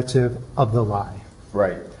narrative of the lie.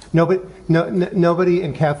 Right. Nobody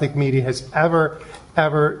in Catholic media has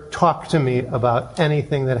ever talked to me about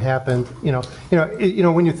anything that happened.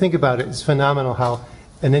 When you think about it, it's phenomenal how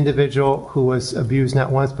an individual who was abused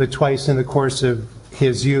not once but twice in the course of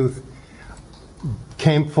his youth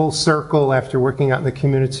came full circle after working out in the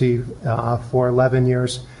community for 11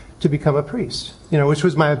 years to become a priest. Which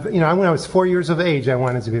was my, when I was 4 years of age, I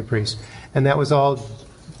wanted to be a priest, and that was all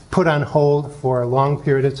put on hold for a long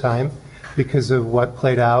period of time because of what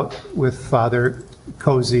played out with Father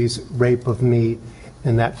Cozy's rape of me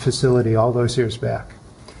in that facility all those years back.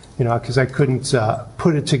 Because I couldn't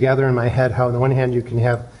put it together in my head how on the one hand you can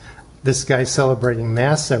have this guy celebrating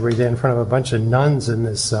Mass every day in front of a bunch of nuns in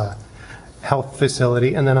this health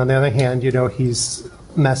facility, and then on the other hand, he's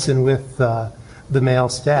messing with the male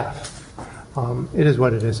staff. It is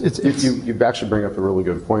what it is. You actually bring up a really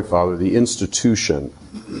good point, Father. The institution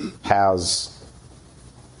has,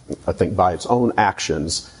 I think, by its own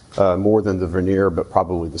actions, more than the veneer, but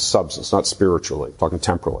probably the substance, not spiritually, talking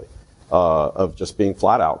temporally, of just being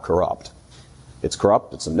flat out corrupt. It's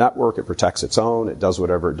corrupt, it's a network, it protects its own, it does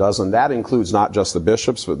whatever it does, and that includes not just the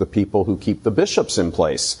bishops, but the people who keep the bishops in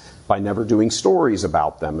place by never doing stories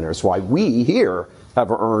about them. And that's why we here have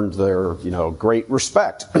earned their, great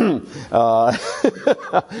respect. Because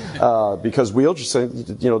we'll just say,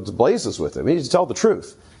 blazes with it. We need to tell the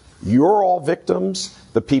truth. You're all victims.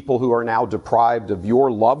 The people who are now deprived of your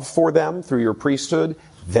love for them through your priesthood,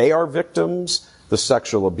 they are victims. The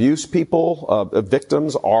sexual abuse victims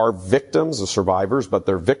are victims, the survivors, but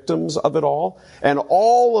they're victims of it all. And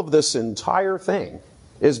all of this entire thing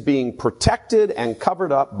is being protected and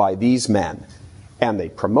covered up by these men. And they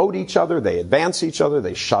promote each other, they advance each other,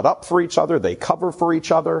 they shut up for each other, they cover for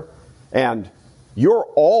each other. And you're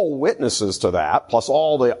all witnesses to that, plus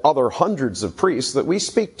all the other hundreds of priests that we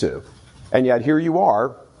speak to. And yet here you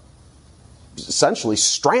are, essentially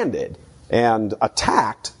stranded and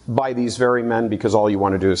attacked by these very men because all you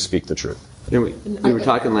want to do is speak the truth. We were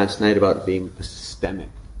talking last night about it being a systemic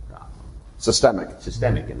problem.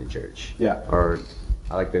 Systemic in the church. Yeah. Or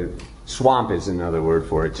I like the swamp is another word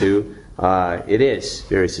for it too. It is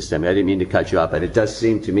very systemic. I didn't mean to cut you off, but it does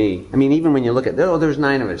seem to me. Even when you look at, there's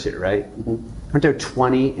 9 of us here, right? Mm-hmm. Aren't there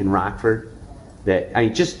 20 in Rockford?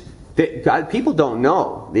 People don't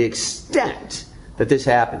know the extent that this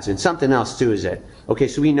happens. And something else too is that, okay,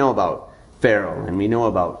 so we know about Pharaoh and we know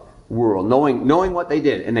about World, knowing what they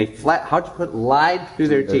did, and they lied through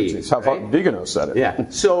their teeth. How Vigano said it. Yeah.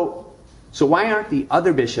 So why aren't the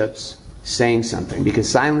other bishops saying something? Because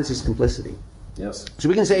silence is complicity. Yes. So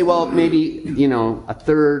we can say, well, maybe, a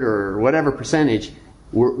third or whatever percentage,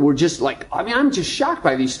 we're just like, I'm just shocked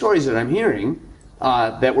by these stories that I'm hearing,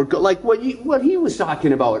 that were like what he was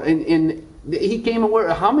talking about. And he came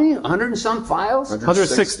aware, how many? 100 and some files?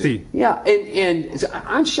 160. Yeah, and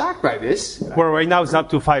I'm shocked by this. Well, right now it's up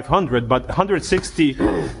to 500, but 160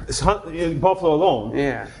 is in Buffalo alone.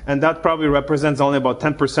 Yeah. And that probably represents only about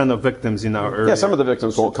 10% of victims in our area. Yeah, some of the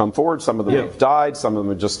victims won't come forward, some of them have died, some of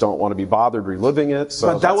them just don't want to be bothered reliving it,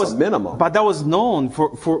 so but that's a minimum. But that was known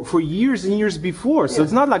for years and years before, so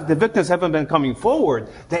it's not like the victims haven't been coming forward.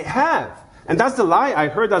 They have. And that's the lie I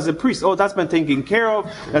heard as a priest. Oh, that's been taken care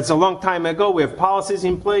of. That's a long time ago. We have policies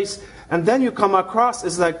in place. And then you come across,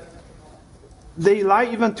 it's like, they lie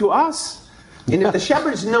even to us. And if the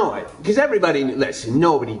shepherds know it, because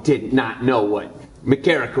nobody did not know what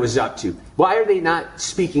McCarrick was up to. Why are they not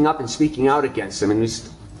speaking up and speaking out against them?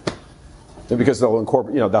 Because they'll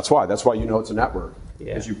incorporate, that's why it's a network.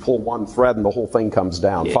 As you pull one thread and the whole thing comes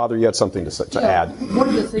down. Yeah. Father, you had something to add. One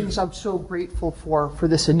of the things I'm so grateful for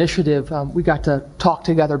this initiative, we got to talk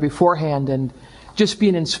together beforehand, and just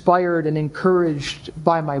being inspired and encouraged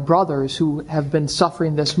by my brothers who have been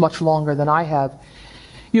suffering this much longer than I have.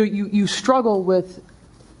 You struggle with,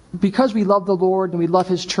 because we love the Lord and we love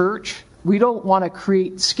His church, we don't want to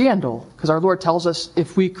create scandal, because our Lord tells us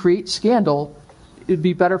if we create scandal, it'd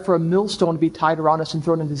be better for a millstone to be tied around us and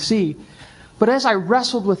thrown into the sea. But as I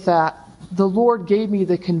wrestled with that, the Lord gave me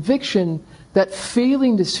the conviction that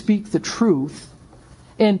failing to speak the truth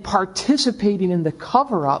and participating in the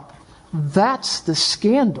cover-up, that's the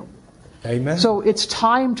scandal. Amen. So it's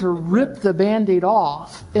time to rip the Band-Aid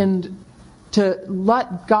off and to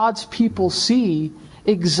let God's people see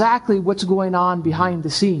exactly what's going on behind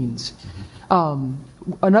the scenes.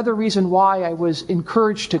 Another reason why I was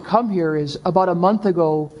encouraged to come here is about a month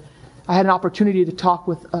ago, I had an opportunity to talk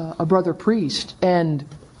with a brother priest, and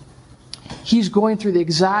he's going through the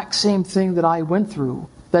exact same thing that I went through.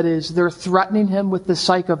 That is, they're threatening him with the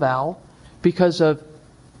psych eval because of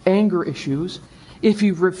anger issues. If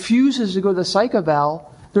he refuses to go to the psych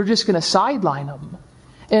eval, they're just going to sideline him.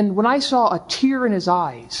 And when I saw a tear in his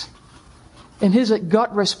eyes, and his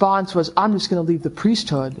gut response was, I'm just going to leave the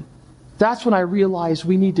priesthood, that's when I realized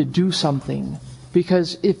we need to do something.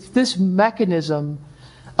 Because if this mechanism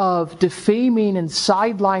of defaming and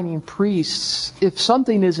sidelining priests, if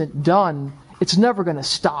something isn't done, it's never going to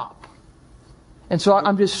stop. And so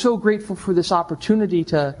I'm just so grateful for this opportunity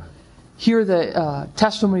to hear the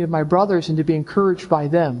testimony of my brothers and to be encouraged by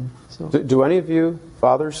them. So. Do any of you,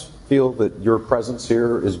 fathers, feel that your presence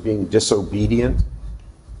here is being disobedient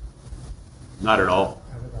Not at all.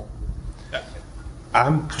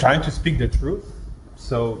 I'm trying to speak the truth,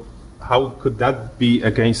 so how could that be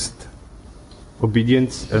against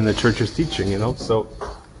obedience and the church's teaching, So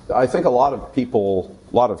I think a lot of people,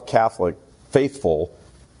 a lot of Catholic faithful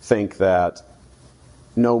think that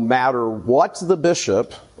no matter what the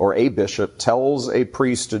bishop or a bishop tells a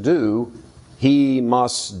priest to do, he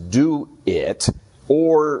must do it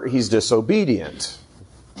or he's disobedient.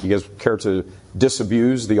 You guys care to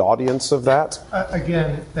disabuse the audience of that?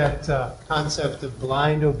 Again, that concept of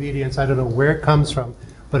blind obedience, I don't know where it comes from,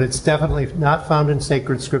 but it's definitely not found in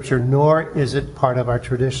sacred scripture, nor is it part of our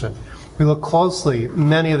tradition. We look closely,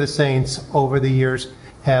 many of the saints over the years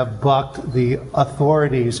have bucked the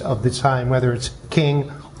authorities of the time, whether it's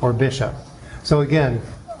king or bishop. So again,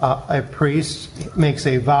 a priest makes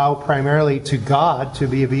a vow primarily to God to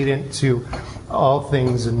be obedient to all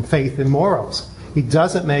things in faith and morals. He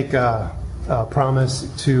doesn't make a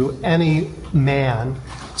promise to any man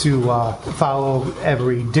to follow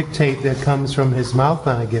every dictate that comes from his mouth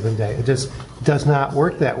on a given day. It just does not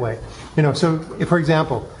work that way. So if, for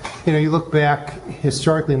example, you look back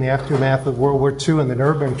historically in the aftermath of World War II and the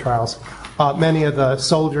Nuremberg trials, many of the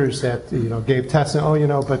soldiers that gave testimony,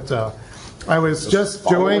 but I was just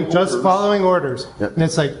following orders. Yep. And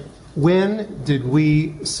it's like, when did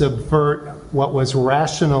we subvert what was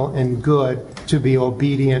rational and good to be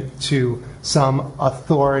obedient to some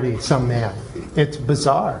authority, some man? It's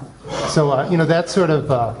bizarre. So that's sort of,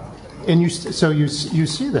 and you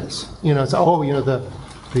see this.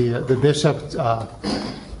 The bishop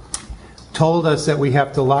told us that we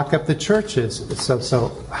have to lock up the churches. So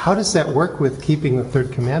how does that work with keeping the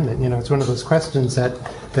third commandment? It's one of those questions that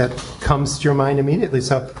comes to your mind immediately.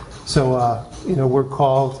 So we're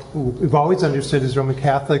called, we've always understood as Roman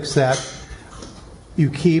Catholics that you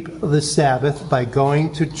keep the Sabbath by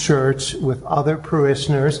going to church with other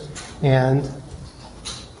parishioners and,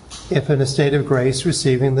 if in a state of grace,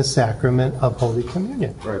 receiving the sacrament of Holy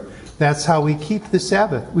Communion. Right. That's how we keep the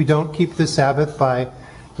Sabbath. We don't keep the Sabbath by,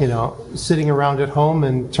 sitting around at home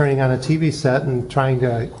and turning on a TV set and trying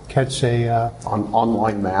to catch a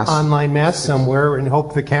online mass somewhere and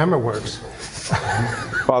hope the camera works.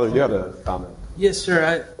 Father, you had a comment. Yes,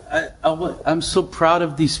 sir. I'm so proud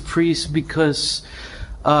of these priests because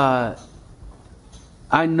I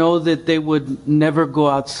know that they would never go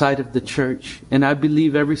outside of the church. And I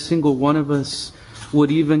believe every single one of us would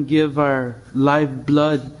even give our life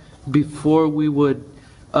blood before we would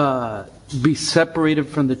be separated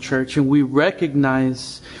from the church. And we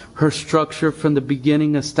recognize her structure from the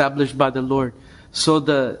beginning established by the Lord. So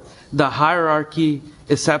the hierarchy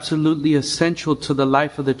is absolutely essential to the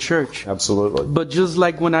life of the church. Absolutely. But just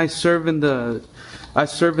like when I serve in the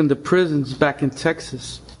prisons back in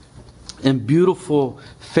Texas, and beautiful,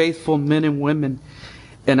 faithful men and women,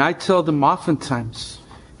 and I tell them oftentimes,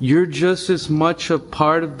 you're just as much a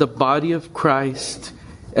part of the body of Christ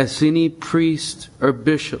as any priest or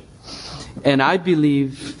bishop. And I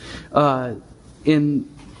believe in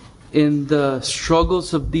the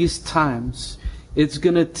struggles of these times, it's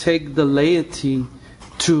going to take the laity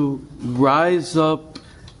to rise up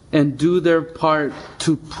and do their part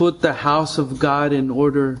to put the house of God in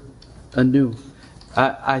order anew.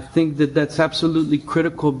 I think that that's absolutely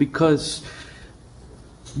critical because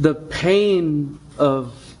the pain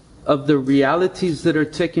of the realities that are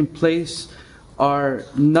taking place are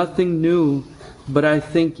nothing new, but I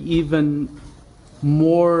think even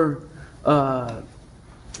more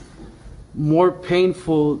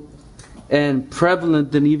painful and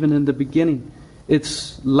prevalent than even in the beginning.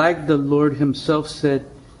 It's like the Lord Himself said,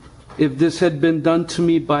 if this had been done to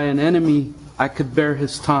me by an enemy, I could bear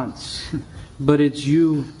his taunts. But it's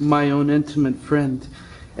you, my own intimate friend.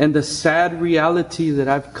 And the sad reality that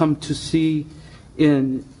I've come to see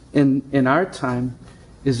in our time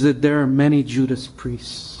is that there are many Judas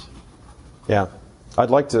priests. Yeah.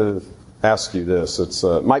 I'd like to ask you this. It's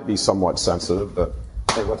might be somewhat sensitive, but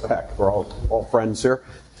hey, what the heck? We're all friends here.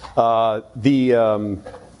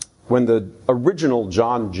 When the original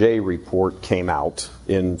John Jay report came out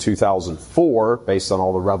in 2004, based on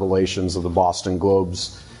all the revelations of the Boston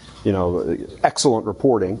Globe's, excellent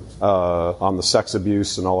reporting on the sex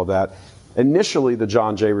abuse and all of that. Initially, the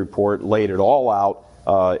John Jay report laid it all out.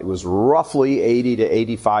 It was roughly 80 to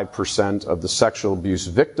 85% of the sexual abuse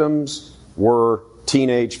victims were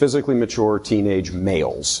physically mature teenage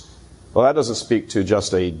males. Well, that doesn't speak to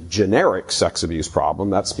just a generic sex abuse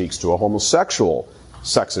problem. That speaks to a homosexual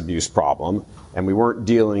sex abuse problem. And we weren't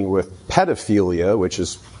dealing with pedophilia, which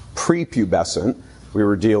is prepubescent. We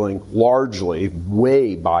were dealing largely,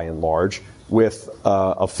 way by and large, with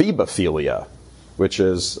ephebophilia, which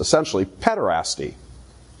is essentially pederasty.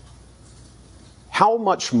 how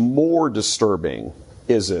much more disturbing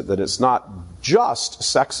is it that it's not just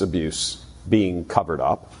sex abuse being covered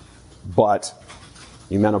up, but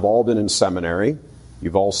you men have all been in seminary.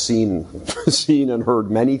 You've all seen and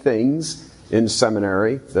heard many things in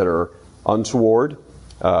seminary that are untoward.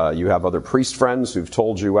 You have other priest friends who've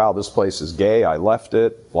told you, wow, this place is gay, I left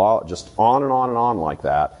it, blah, just on and on and on like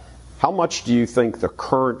that. How much do you think the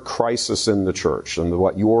current crisis in the church and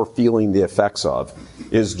what you're feeling the effects of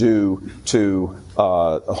is due to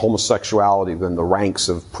homosexuality within the ranks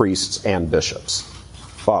of priests and bishops?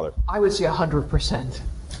 Father? I would say 100%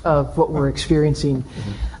 of what we're experiencing.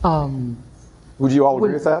 Would you all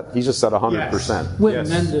agree with that? He just said 100%.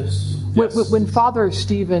 When Father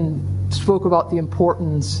Stephen spoke about the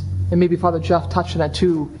importance, and maybe Father Jeff touched on that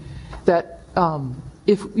too, that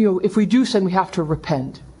if we do sin, we have to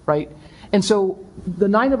repent, right? And so the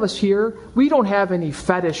 9 of us here, we don't have any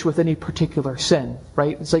fetish with any particular sin,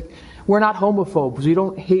 right? It's like we're not homophobes, we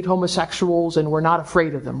don't hate homosexuals, and we're not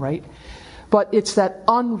afraid of them, right? But it's that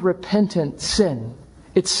unrepentant sin.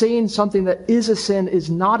 It's saying something that is a sin is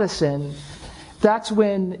not a sin. That's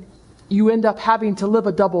when you end up having to live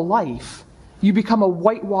a double life. You become a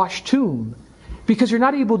whitewashed tomb because you're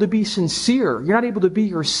not able to be sincere. You're not able to be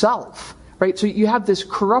yourself, right? So you have this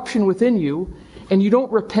corruption within you, and you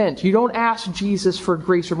don't repent. You don't ask Jesus for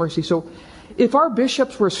grace or mercy. So if our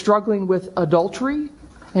bishops were struggling with adultery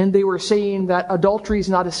and they were saying that adultery is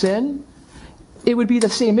not a sin, it would be the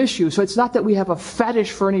same issue. So it's not that we have a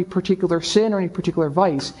fetish for any particular sin or any particular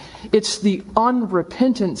vice. It's the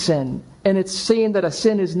unrepentant sin. And it's saying that a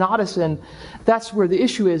sin is not a sin. That's where the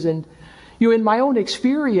issue is. And in my own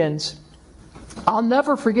experience, I'll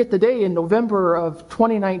never forget the day in November of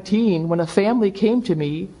 2019 when a family came to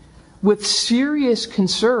me with serious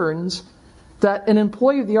concerns that an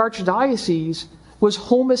employee of the Archdiocese was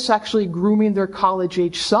homosexually grooming their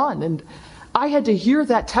college-age son. And I had to hear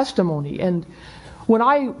that testimony. And when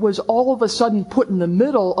I was all of a sudden put in the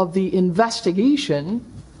middle of the investigation,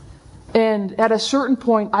 and at a certain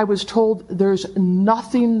point I was told there's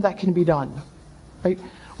nothing that can be done, right?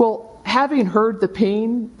 Well, having heard the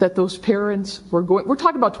pain that those parents were going, we're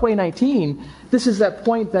talking about 2019, this is that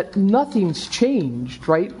point that nothing's changed,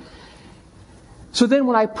 right? So then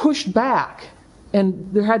when I pushed back,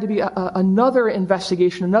 and there had to be another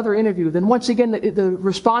investigation, another interview, then once again the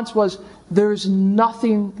response was, there's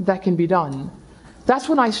nothing that can be done. That's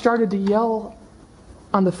when I started to yell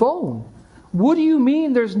on the phone. What do you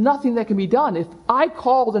mean there's nothing that can be done? If I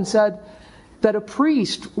called and said that a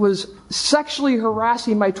priest was sexually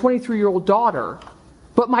harassing my 23-year-old daughter,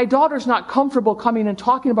 but my daughter's not comfortable coming and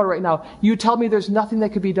talking about it right now, you tell me there's nothing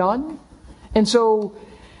that could be done? And so,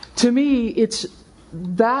 to me,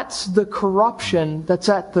 that's the corruption that's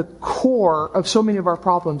at the core of so many of our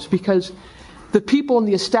problems, because the people in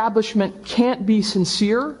the establishment can't be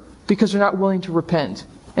sincere because they're not willing to repent.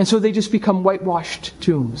 And so they just become whitewashed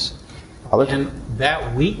tombs. And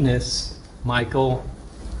that weakness, Michael,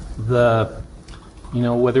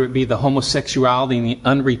 whether it be the homosexuality and the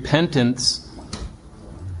unrepentance,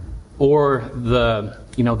 or the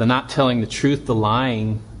not telling the truth, the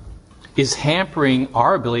lying, is hampering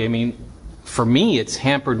our ability. I mean, for me, it's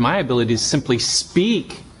hampered my ability to simply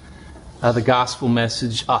speak the gospel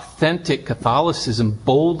message, authentic Catholicism,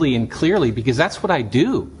 boldly and clearly, because that's what I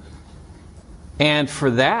do. And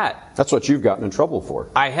for that... That's what you've gotten in trouble for.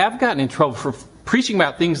 I have gotten in trouble for preaching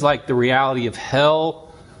about things like the reality of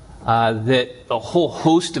hell, that a whole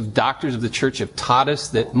host of doctors of the church have taught us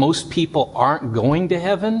that most people aren't going to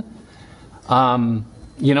heaven.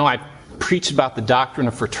 I preached about the doctrine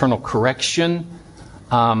of fraternal correction.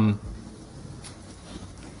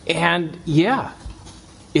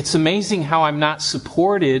 It's amazing how I'm not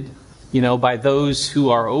supported, by those who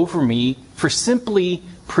are over me for simply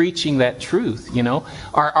preaching that truth.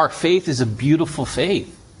 Our faith is a beautiful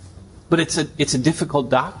faith, but it's a difficult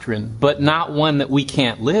doctrine, but not one that we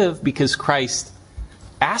can't live, because Christ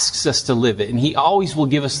asks us to live it, and He always will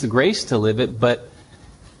give us the grace to live it. But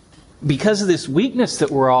because of this weakness that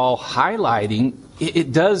we're all highlighting,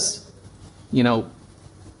 it does,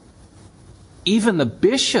 even the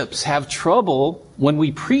bishops have trouble when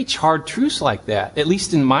we preach hard truths like that. At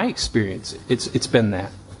least in my experience, it's been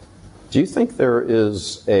that. Do you think there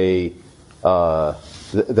is that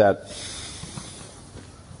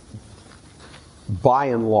by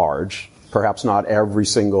and large, perhaps not every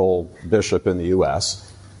single bishop in the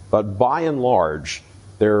U.S., but by and large,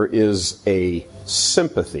 there is a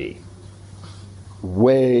sympathy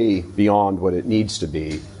way beyond what it needs to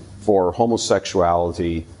be for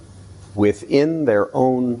homosexuality within their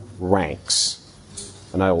own ranks?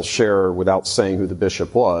 And I will share, without saying who the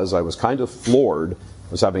bishop was, I was kind of floored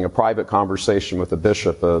I was having a private conversation with a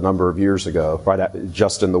bishop a number of years ago,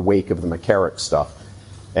 just in the wake of the McCarrick stuff.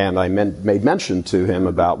 And I made mention to him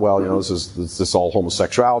about, well, is this all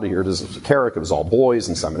homosexuality here? This is McCarrick. It was all boys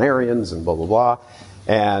and seminarians and blah, blah, blah.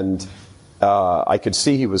 And I could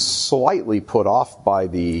see he was slightly put off by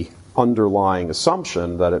the underlying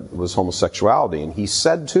assumption that it was homosexuality. And he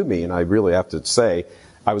said to me, and I really have to say,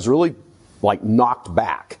 I was really knocked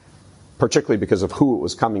back, particularly because of who it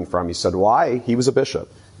was coming from. He said, he was a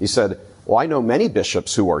bishop. He said, well, I know many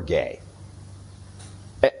bishops who are gay.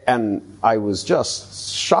 And I was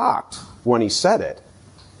just shocked when he said it.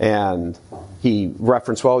 And he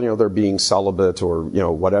referenced, well, they're being celibate or,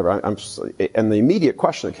 whatever. And the immediate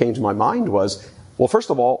question that came to my mind was, well,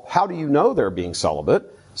 first of all, how do you know they're being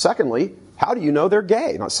celibate? Secondly, how do you know they're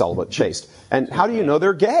gay? Not celibate, chaste. And how do you know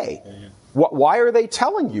they're gay? Why are they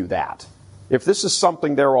telling you that? If this is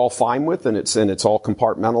something they're all fine with and it's all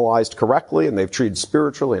compartmentalized correctly and they've treated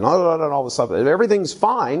spiritually and all this stuff, if everything's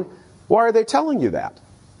fine, why are they telling you that?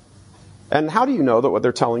 And how do you know that what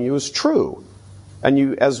they're telling you is true?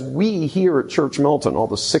 And as we here at Church Militant, all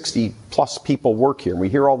the 60 plus people work here, and we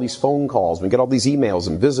hear all these phone calls, we get all these emails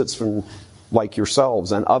and visits from like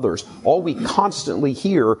yourselves and others, all we constantly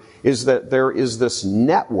hear is that there is this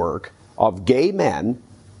network of gay men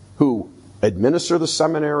who administer the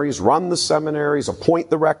seminaries, run the seminaries, appoint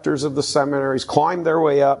the rectors of the seminaries, climb their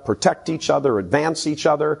way up, protect each other, advance each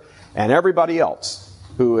other, and everybody else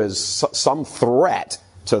who is some threat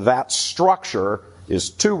to that structure is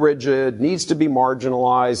too rigid, needs to be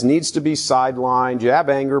marginalized, needs to be sidelined, you have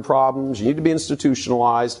anger problems, you need to be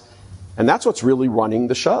institutionalized. And that's what's really running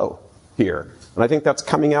the show here. And I think that's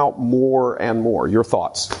coming out more and more. Your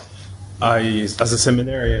thoughts? As a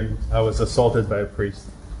seminarian, I was assaulted by a priest.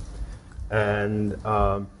 And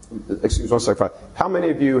excuse me one second. How many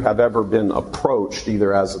of you have ever been approached,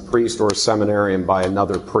 either as a priest or a seminarian, by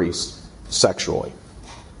another priest sexually?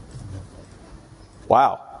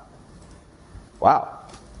 Wow.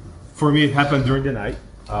 For me, it happened during the night.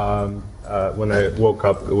 When I woke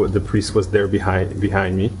up, the priest was there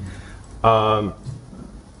behind me.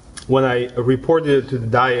 When I reported it to the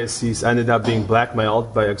diocese, I ended up being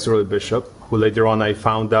blackmailed by auxiliary bishop, who later on I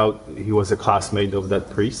found out he was a classmate of that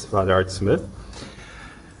priest, Father Art Smith.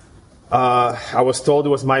 I was told it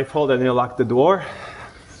was my fault. I didn't lock the door.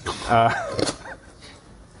 How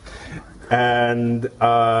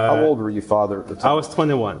old were you, Father, at the time? I was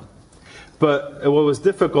 21. But what was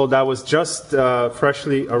difficult, I was just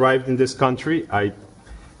freshly arrived in this country.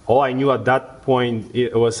 All I knew at that point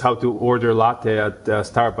was how to order latte at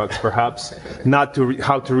Starbucks, perhaps, not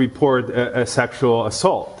how to report a sexual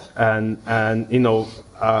assault. And I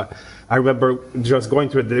remember just going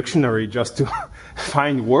to a dictionary just to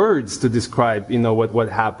find words to describe, what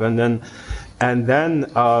happened.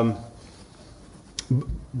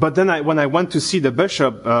 But then when I went to see the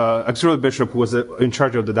bishop, auxiliary bishop, who was in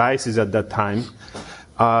charge of the diocese at that time,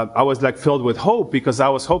 I was filled with hope, because I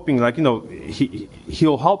was hoping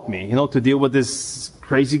he'll help me, to deal with this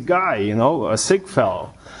crazy guy, a sick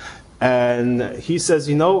fellow. And he says,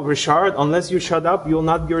 Richard, unless you shut up, you'll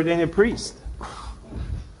not be ordained a priest.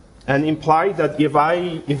 And implied that if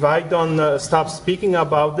I don't stop speaking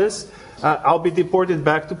about this, I'll be deported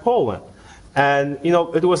back to Poland. And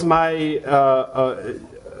it was my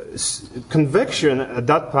conviction at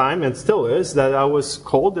that time, and still is, that I was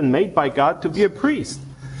called and made by God to be a priest.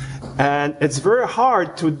 And it's very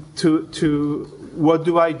hard to what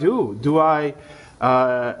do I do? Do I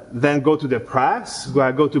then go to the press? Do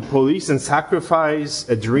I go to police and sacrifice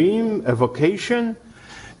a dream, a vocation?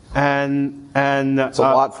 And it's a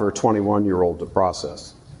lot for a 21-year-old to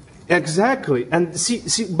process. Exactly. And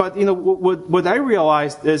but what I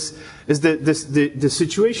realized is that the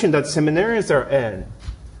situation that seminarians are in,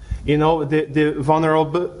 the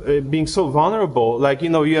vulnerable, being so vulnerable,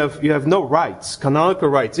 you have no rights, canonical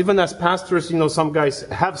rights. Even as pastors, some guys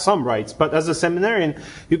have some rights, but as a seminarian,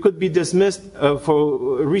 you could be dismissed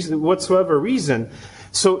for whatsoever reason.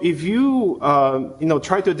 So if you,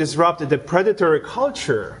 try to disrupt the predatory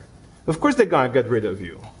culture, of course they're gonna get rid of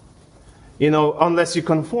you, unless you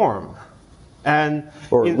conform.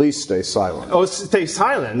 Or at least stay silent. Oh, stay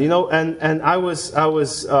silent, and I was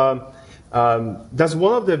that's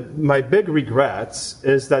one of my big regrets,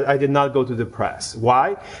 is that I did not go to the press.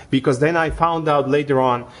 Why? Because then I found out later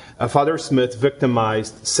on, Father Smith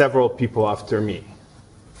victimized several people after me.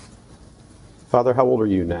 Father, how old are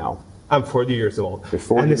you now? I'm 40 years old. You're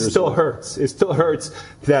 40 and it years still old. hurts. It still hurts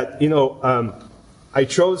that, I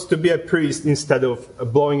chose to be a priest instead of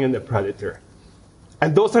blowing in the predator.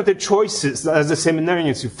 And those are the choices as a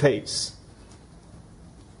seminarians you face.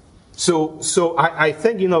 So I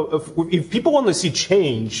think, if people want to see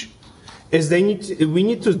change, we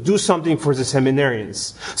need to do something for the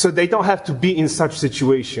seminarians so they don't have to be in such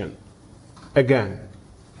situation again.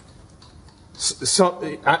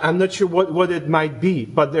 So I'm not sure what it might be,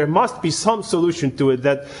 but there must be some solution to it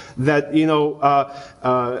that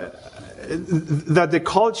the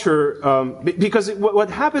culture, because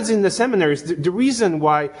what happens in the seminaries, the reason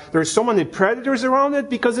why there's so many predators around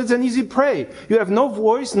it, because it's an easy prey. You have no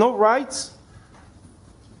voice, no rights.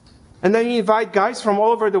 And then you invite guys from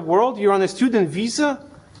all over the world. You're on a student visa.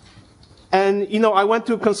 And, I went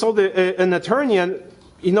to consult an attorney, and,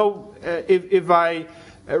 if I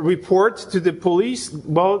report to the police,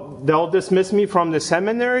 well, they'll dismiss me from the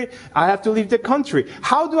seminary. I have to leave the country.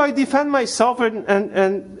 How do I defend myself and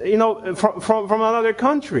from another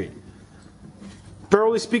country?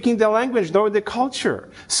 Barely speaking the language, nor the culture.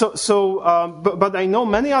 But I know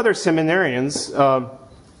many other seminarians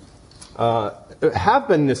have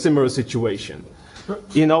been in a similar situation. And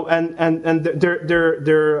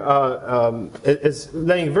it's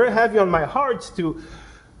laying very heavy on my heart to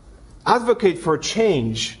advocate for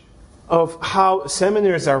change of how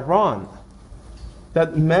seminaries are run.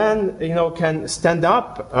 That men, can stand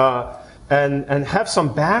up and have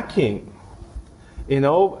some backing,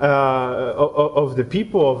 of the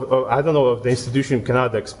people. I don't know if the institution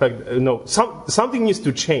cannot expect. Something needs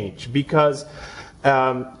to change because.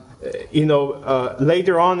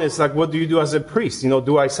 Later on, it's like, what do you do as a priest?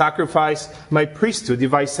 Do I sacrifice my priesthood?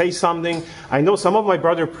 If I say something, I know some of my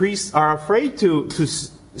brother priests are afraid to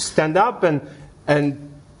stand up and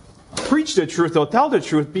preach the truth or tell the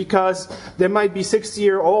truth because they might be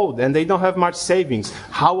 60-year-old and they don't have much savings.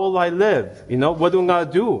 How will I live? What am I going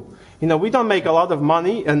to do? We don't make a lot of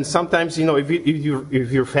money, and sometimes, if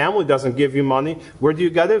your family doesn't give you money, where do you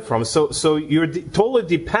get it from? So you're totally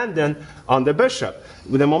dependent on the bishop.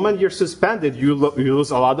 The moment you're suspended, you lose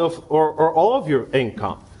a lot of or all of your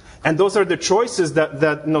income. And those are the choices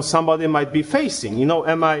that somebody might be facing.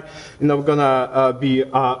 Am I gonna be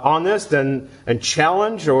honest and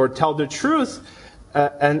challenge or tell the truth,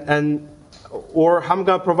 or how I'm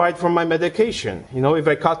gonna provide for my medication? If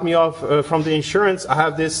they cut me off from the insurance, I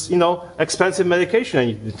have this expensive medication I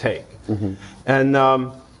need to take. Mm-hmm. And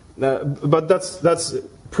but that's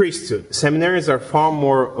priesthood. Seminarians are far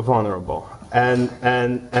more vulnerable, and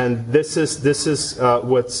this is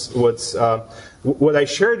what I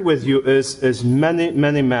shared with you is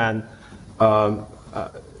many men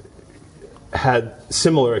had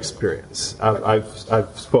similar experience. I've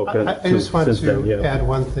spoken. I just want to add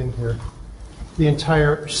one thing here. The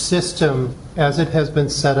entire system, as it has been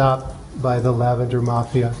set up by the Lavender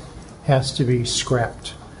Mafia, has to be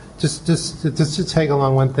scrapped. Just to tag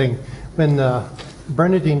along one thing, when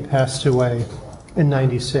Bernadine passed away in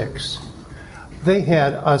 '96, they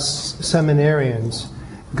had us seminarians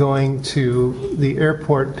going to the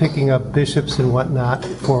airport, picking up bishops and whatnot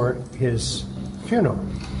for his funeral.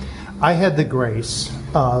 I had the grace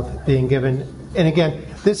of being given, and again,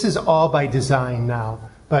 this is all by design now,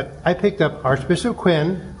 but I picked up Archbishop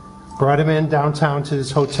Quinn, brought him in downtown to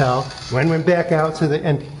his hotel, went back out to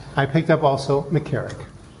and I picked up also McCarrick.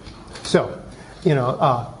 So,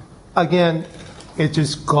 again, it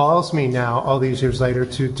just galls me now, all these years later,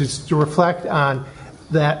 to reflect on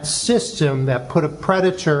that system that put a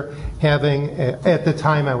predator having, at the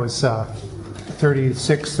time I was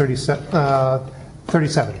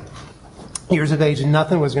 37 years of age, and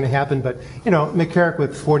nothing was going to happen. But, McCarrick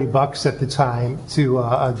with $40 at the time to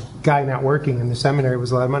a guy not working in the seminary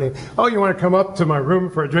was a lot of money. Oh, you want to come up to my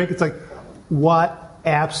room for a drink? It's like, what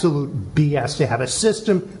absolute BS to have a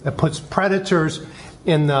system that puts predators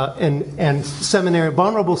and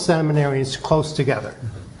vulnerable seminaries close together,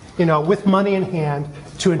 with money in hand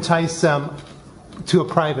to entice them to a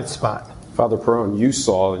private spot. Father Perone, you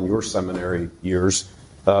saw in your seminary years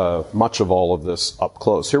much of all of this up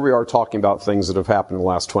close. Here we are talking about things that have happened in the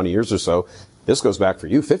last 20 years or so. This goes back for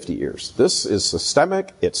you 50 years. This is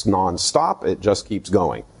systemic. It's nonstop. It just keeps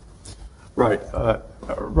going. Right.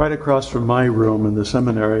 Right across from my room in the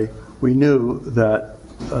seminary, we knew that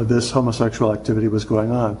this homosexual activity was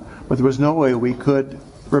going on. But there was no way we could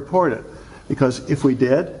report it, because if we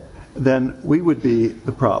did, then we would be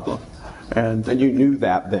the problem. And you knew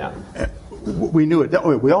that then? We knew it.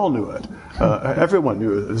 We all knew it. Everyone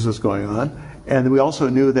knew this was going on. And we also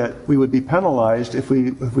knew that we would be penalized if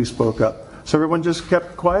we spoke up. So everyone just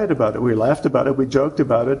kept quiet about it. We laughed about it. We joked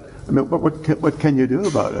about it. I mean, what can you do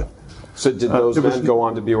about it? So did those men go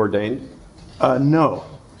on to be ordained? No,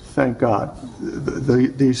 thank God.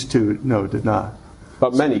 These two, no, did not.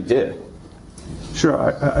 But many did. Sure,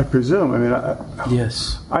 I presume. I mean,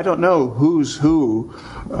 Yes. I don't know who's who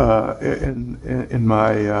in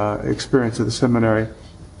my experience at the seminary,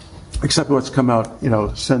 except what's come out,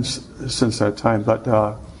 since that time. But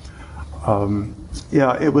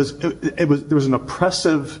yeah, it was there was an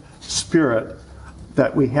oppressive spirit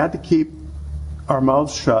that we had to keep our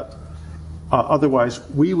mouths shut. Otherwise,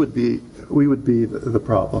 we would be the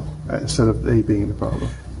problem instead of they being the problem.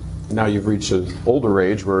 Now you've reached an older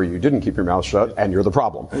age where you didn't keep your mouth shut, and you're the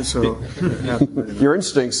problem. So, your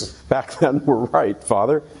instincts back then were right,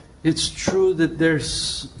 Father. It's true that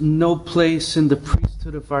there's no place in the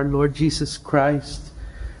priesthood of our Lord Jesus Christ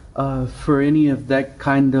for any of that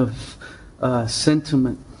kind of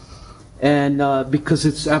sentiment. And because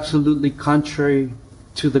it's absolutely contrary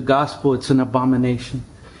to the gospel, it's an abomination.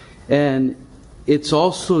 And it's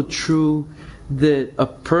also true that a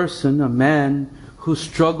person, a man, who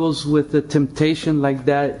struggles with a temptation like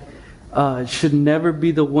that should never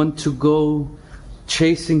be the one to go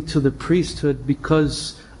chasing to the priesthood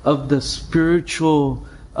because of the spiritual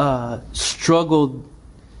struggle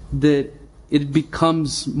that it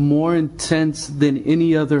becomes more intense than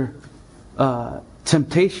any other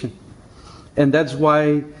temptation. And that's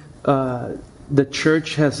why the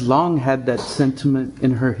church has long had that sentiment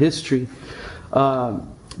in her history.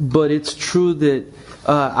 But it's true that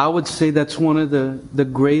I would say that's one of the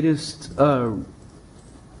greatest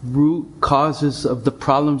root causes of the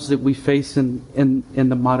problems that we face in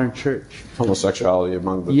the modern church. Homosexuality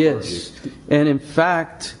among the Yes. clergy. And in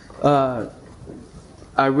fact, I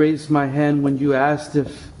raised my hand when you asked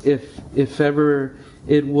if ever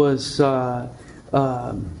it was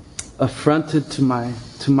affronted to my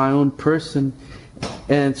own person.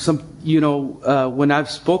 And when I've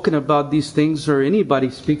spoken about these things, or anybody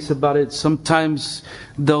speaks about it, sometimes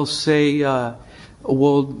they'll say,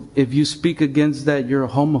 well, if you speak against that, you're a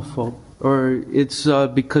homophobe, or it's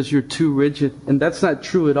because you're too rigid. And that's not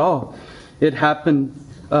true at all. It happened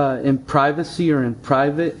in privacy or in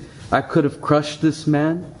private. I could have crushed this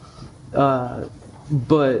man,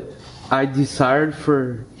 but I desired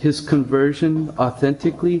for his conversion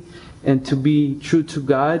authentically and to be true to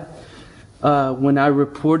God. When I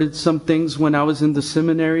reported some things when I was in the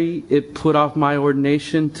seminary, it put off my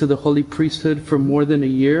ordination to the holy priesthood for more than a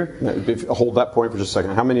year. Now, hold that point for just a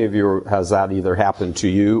second. How many of you has that either happened to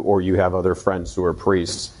you or you have other friends who are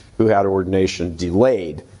priests who had ordination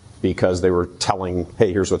delayed because they were telling,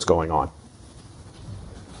 hey, here's what's going on?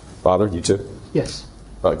 Father, you too? Yes.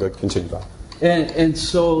 Good. Continue, Bob. And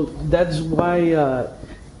so that's why,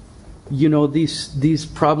 these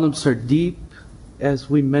problems are deep. As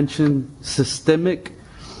we mentioned, systemic,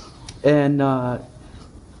 and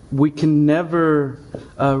we can never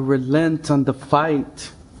relent on the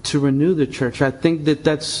fight to renew the church. I think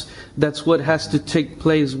that's what has to take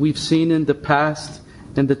place. We've seen in the past,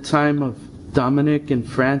 in the time of Dominic and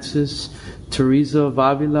Francis, Teresa of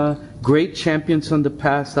Avila, great champions on the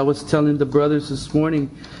past. I was telling the brothers this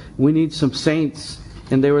morning, we need some saints.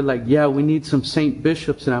 And they were like, yeah, we need some saint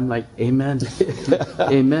bishops. And I'm like, amen.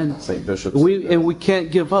 Amen. Saint bishops. We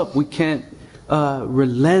can't give up. We can't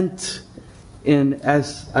relent. And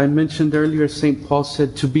as I mentioned earlier, St. Paul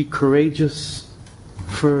said to be courageous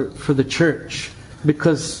for the church.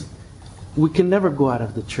 Because we can never go out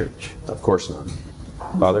of the church. Of course not.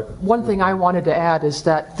 Father? One thing I wanted to add is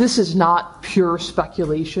that this is not pure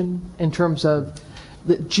speculation in terms of,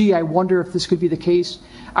 I wonder if this could be the case.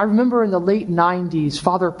 I remember in the late 90s,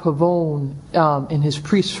 Father Pavone, in his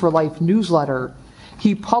Priests for Life newsletter,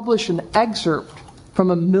 he published an excerpt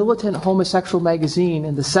from a militant homosexual magazine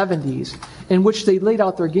in the 70s in which they laid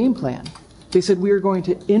out their game plan. They said, we are going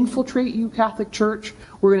to infiltrate you, Catholic Church.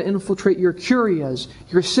 We're going to infiltrate your curias,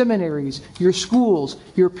 your seminaries, your schools,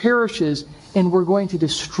 your parishes, and we're going to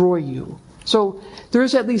destroy you. So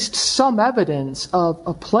there's at least some evidence of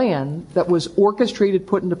a plan that was orchestrated,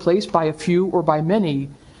 put into place by a few or by many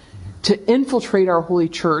to infiltrate our holy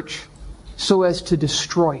church so as to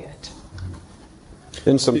destroy it.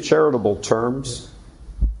 In some charitable terms,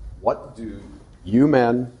 what do you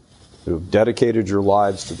men who have dedicated your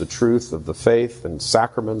lives to the truth of the faith and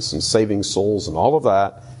sacraments and saving souls and all of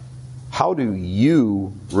that, how do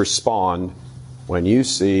you respond when you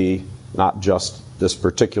see not just this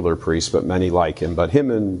particular priest, but many like him, but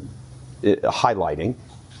him highlighting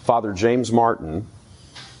Father James Martin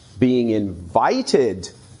being invited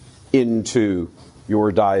into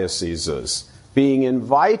your dioceses, being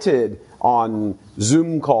invited on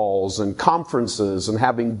Zoom calls and conferences and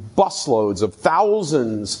having busloads of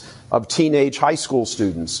thousands of teenage high school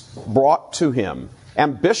students brought to him,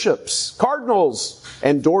 and bishops, cardinals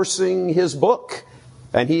endorsing his book,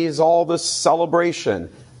 and he is all this celebration.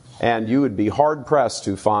 And you would be hard-pressed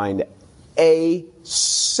to find a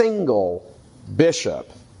single bishop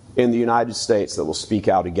in the United States that will speak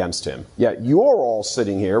out against him. Yet you're all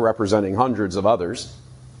sitting here representing hundreds of others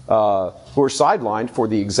who are sidelined for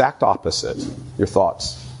the exact opposite. Your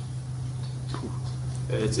thoughts?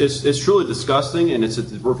 It's truly disgusting, and it's a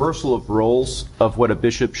reversal of roles of what a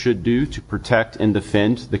bishop should do to protect and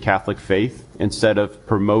defend the Catholic faith, instead of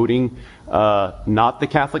promoting not the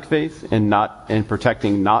Catholic faith and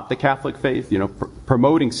protecting not the Catholic faith.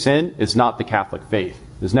 Promoting sin is not the Catholic faith.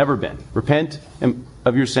 There's never been. Repent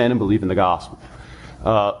of your sin and believe in the gospel.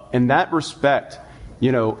 In that respect,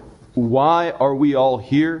 why are we all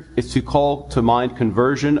here? It's to call to mind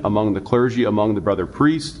conversion among the clergy, among the brother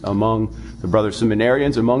priests, among the brother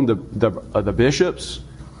seminarians, among the bishops,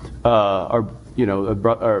 or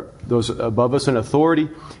those above us in authority.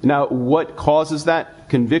 Now, what causes that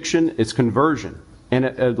conviction? It's conversion. And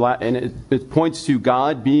it points to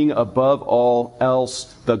God being above all else,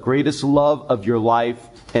 the greatest love of your life,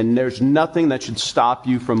 and there's nothing that should stop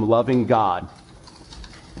you from loving God.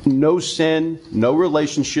 No sin, no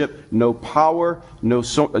relationship, no power, no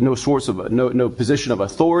position of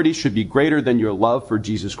authority should be greater than your love for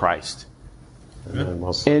Jesus Christ.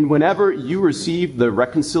 And whenever you receive the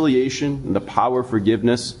reconciliation and the power of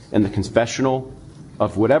forgiveness and the confessional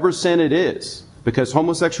of whatever sin it is, because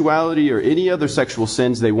homosexuality or any other sexual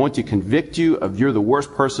sins, they want to convict you of you're the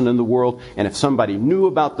worst person in the world, and if somebody knew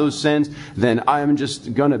about those sins, then I'm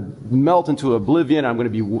just going to melt into oblivion. I'm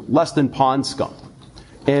going to be less than pond scum.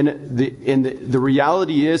 And the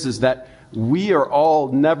reality is that we are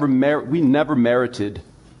all never merited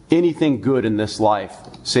anything good in this life,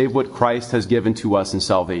 save what Christ has given to us in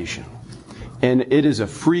salvation. And it is a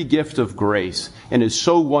free gift of grace, and is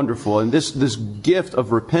so wonderful. And this gift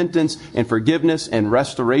of repentance and forgiveness and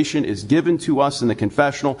restoration is given to us in the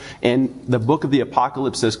confessional. And the book of the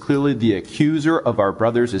Apocalypse says clearly, the accuser of our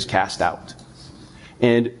brothers is cast out.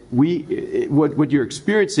 And what you're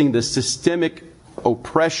experiencing, the systemic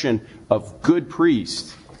oppression of good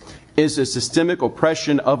priests, is a systemic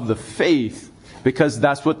oppression of the faith, because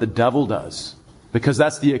that's what the devil does. Because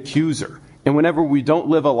that's the accuser. And whenever we don't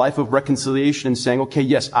live a life of reconciliation and saying, okay,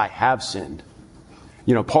 yes, I have sinned.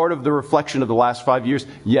 Part of the reflection of the last 5 years,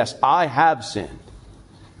 yes, I have sinned.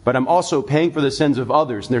 But I'm also paying for the sins of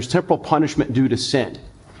others. And there's temporal punishment due to sin.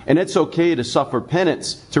 And it's okay to suffer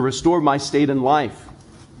penance to restore my state in life.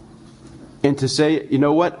 And to say, you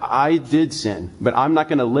know what, I did sin, but I'm not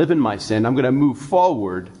going to live in my sin. I'm going to move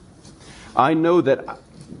forward. I know that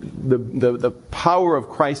the power of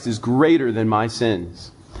Christ is greater than my sins.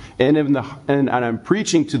 And I'm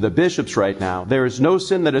preaching to the bishops right now. There is no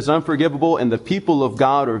sin that is unforgivable, and the people of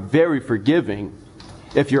God are very forgiving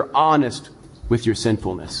if you're honest with your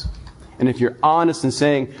sinfulness. And if you're honest in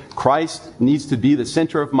saying, Christ needs to be the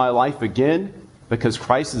center of my life again, because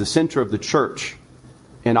Christ is the center of the church.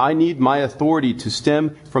 And I need my authority to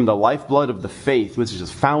stem from the lifeblood of the faith, which is a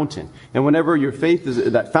fountain. And whenever your faith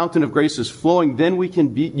is, that fountain of grace is flowing, then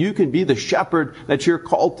you can be the shepherd that you're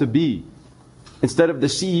called to be, instead of the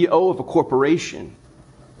CEO of a corporation.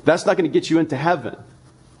 That's not going to get you into heaven.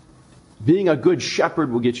 Being a good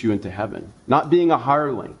shepherd will get you into heaven, not being a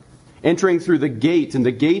hireling. Entering through the gate, and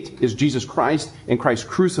the gate is Jesus Christ and Christ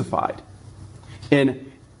crucified.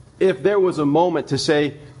 And if there was a moment to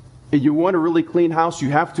say, you want a really clean house, you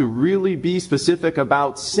have to really be specific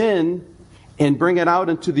about sin and bring it out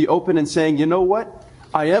into the open and saying, you know what?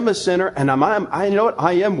 I am a sinner, and I know what?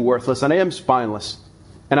 I am worthless, and I am spineless,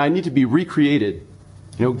 and I need to be recreated.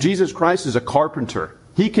 Jesus Christ is a carpenter.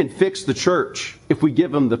 He can fix the church if we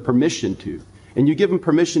give him the permission to. And you give him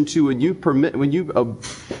permission to, and when you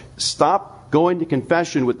stop going to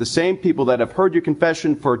confession with the same people that have heard your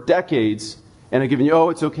confession for decades and are giving you,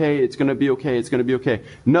 it's okay, it's going to be okay, it's going to be okay.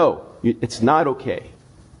 No, it's not okay.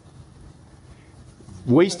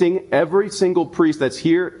 Wasting every single priest that's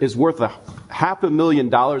here is worth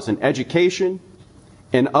 $500,000 in education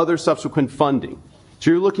and other subsequent funding.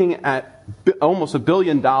 So you're looking at almost $1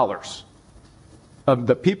 billion of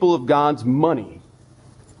the people of God's money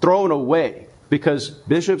thrown away because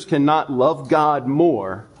bishops cannot love God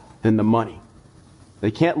more than the money. They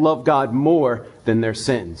can't love God more than their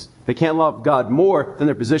sins. They can't love God more than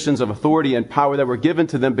their positions of authority and power that were given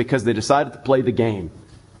to them because they decided to play the game.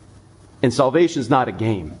 And salvation is not a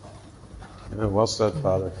game. Yeah, well said,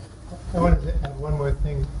 Father. I wanted to add one more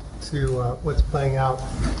thing to what's playing out,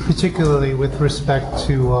 particularly with respect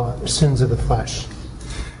to sins of the flesh.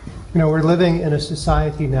 We're living in a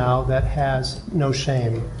society now that has no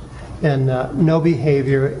shame, and no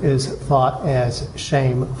behavior is thought as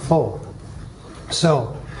shameful.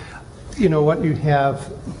 So, what you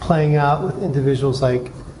have playing out with individuals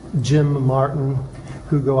like Jim Martin,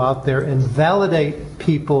 who go out there and validate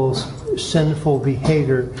people's sinful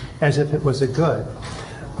behavior as if it was a good.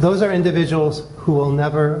 Those are individuals who will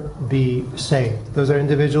never be saved. Those are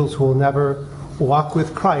individuals who will never walk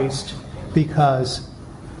with Christ because,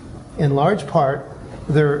 in large part,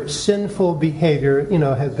 their sinful behavior,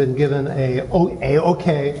 has been given a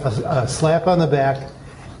slap on the back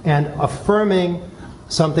and affirming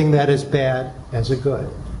something that is bad as a good.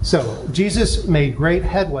 So Jesus made great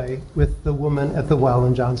headway with the woman at the well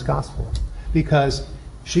in John's Gospel because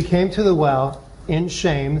she came to the well in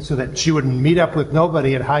shame so that she wouldn't meet up with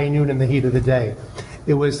nobody at high noon in the heat of the day.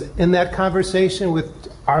 It was in that conversation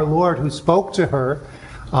with our Lord who spoke to her,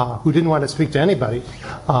 who didn't want to speak to anybody,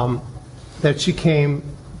 that she came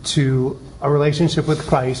to a relationship with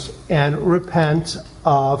Christ and repent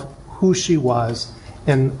of who she was.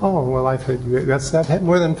 And, I've heard I've had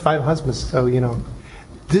more than 5 husbands, so,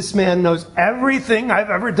 this man knows everything I've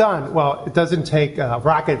ever done. Well, it doesn't take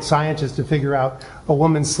rocket scientists to figure out a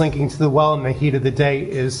woman slinking to the well in the heat of the day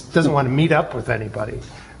doesn't want to meet up with anybody.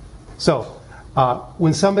 So,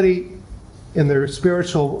 when somebody in their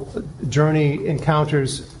spiritual journey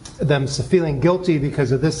encounters them feeling guilty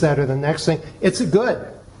because of this, that, or the next thing, it's a good.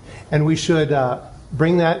 And we should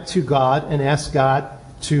bring that to God and ask God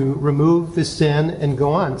to remove the sin and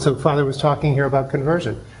go on. So Father was talking here about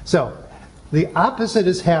conversion. So the opposite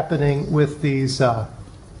is happening with these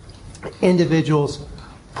individuals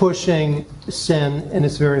pushing sin in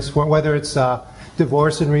its various forms, whether it's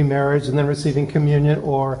divorce and remarriage and then receiving communion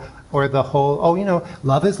or the whole,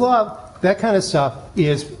 love is love. That kind of stuff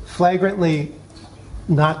is flagrantly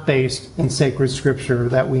not based in sacred scripture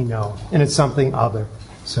that we know, and it's something other.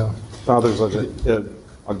 So, Fathers,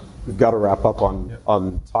 we've got to wrap up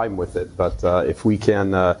on time with it, but if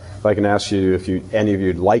I can ask you, if any of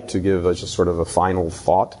you'd like to give just sort of a final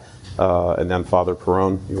thought, and then Father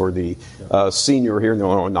Perron, you're the senior here.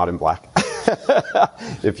 No, not in black.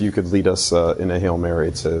 If you could lead us in a Hail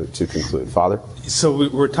Mary to conclude, Father. So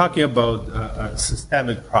we're talking about a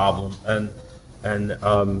systemic problem, and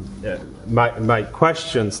my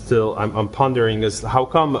question still I'm pondering is how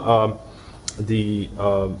come the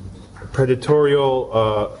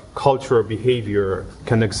predatorial culture or behavior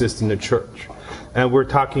can exist in the church, and we're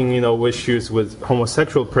talking issues with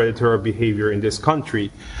homosexual predatory behavior in this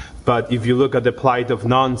country, but if you look at the plight of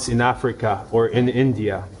nuns in Africa or in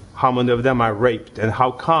India, how many of them are raped, and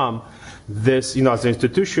how come this as an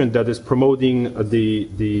institution that is promoting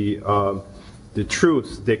the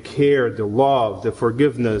truth, the care, the love, the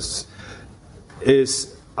forgiveness,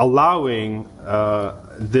 is allowing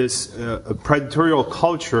this predatory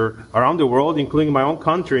culture around the world, including my own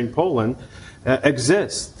country in Poland,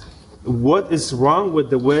 exist. What is wrong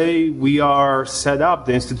with the way we are set up,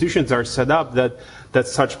 the institutions are set up, that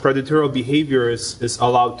such predatory behavior is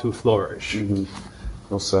allowed to flourish? Mm-hmm.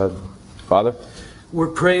 Well said. Father? We're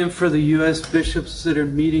praying for the U.S. bishops that are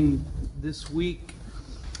meeting this week.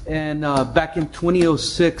 And back in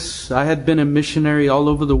 2006, I had been a missionary all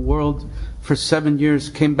over the world for 7 years,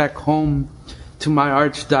 came back home to my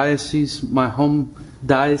archdiocese, my home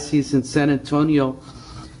diocese in San Antonio,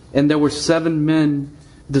 and there were 7 men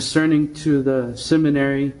discerning to the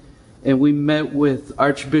seminary, and we met with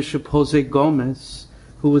Archbishop Jose Gomez,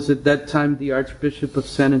 who was at that time the Archbishop of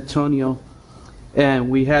San Antonio, and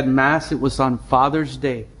we had Mass. It was on Father's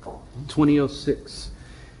Day, 2006.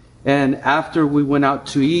 And after we went out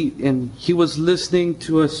to eat, and he was listening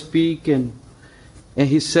to us speak, and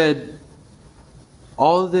he said,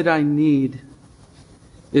 all that I need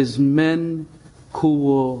is men who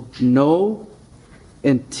will know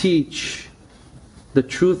and teach the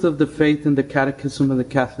truth of the faith and the catechism of the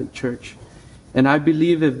Catholic Church. And I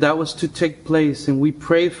believe if that was to take place, and we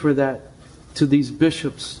pray for that to these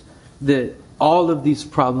bishops, that all of these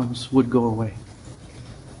problems would go away.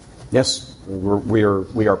 Yes, we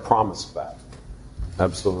are promised that.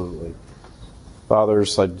 Absolutely.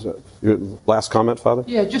 Fathers, last comment, Father?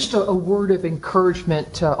 Yeah, just a word of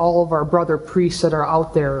encouragement to all of our brother priests that are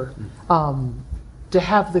out there, to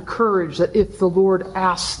have the courage that if the Lord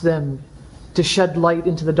asks them to shed light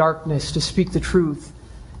into the darkness, to speak the truth,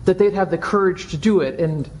 that they'd have the courage to do it.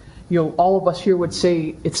 And all of us here would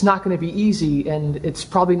say it's not going to be easy, and it's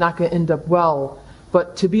probably not going to end up well.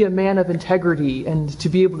 But to be a man of integrity and to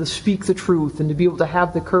be able to speak the truth and to be able to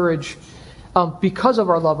have the courage because of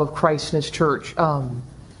our love of Christ and His church,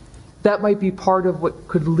 that might be part of what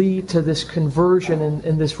could lead to this conversion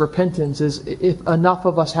and this repentance, is if enough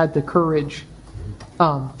of us had the courage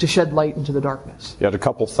to shed light into the darkness. You had a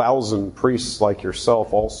couple thousand priests like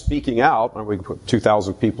yourself all speaking out, and we put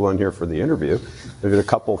 2,000 people in here for the interview. If you had a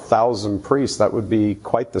couple thousand priests, that would be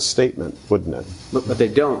quite the statement, wouldn't it? But they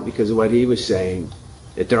don't, because of what he was saying,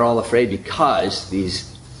 that they're all afraid because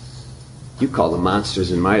these, you call them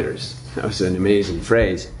monsters and miters. That was an amazing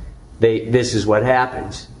phrase. This is what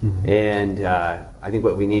happens. Mm-hmm. And I think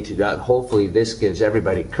what we need to do, hopefully this gives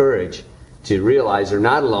everybody courage to realize they're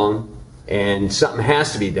not alone, and something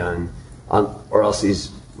has to be done, or else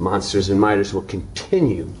these monsters and miters will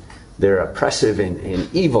continue their oppressive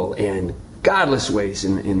and evil and godless ways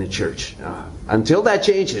in the church. Until that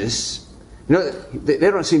changes, they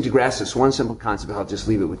don't seem to grasp this one simple concept. I'll just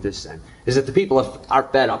leave it with this then, is that the people are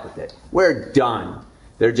fed up with it. We're done.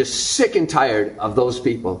 They're just sick and tired of those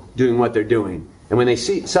people doing what they're doing. And when they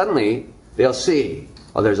see, suddenly they'll see,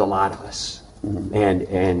 oh, there's a lot of us.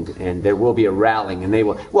 And there will be a rallying, and they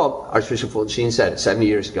will. Well, Archbishop Fulton said it 70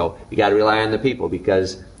 years ago. You got to rely on the people,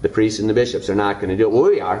 because the priests and the bishops are not going to do it. Well,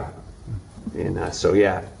 we are, and so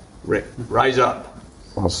yeah, Rick, rise up.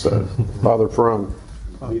 Well said, Father Perron.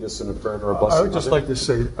 Lead us in a prayer or a blessing. I would just like to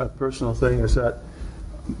say a personal thing is that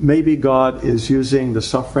maybe God is using the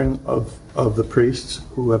suffering of the priests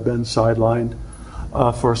who have been sidelined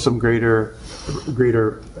for some greater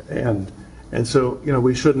end, and so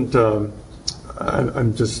we shouldn't.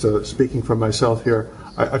 I'm just speaking for myself here.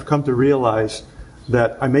 I've come to realize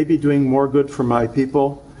that I may be doing more good for my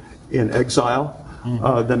people in exile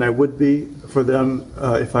than I would be for them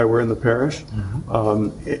if I were in the parish.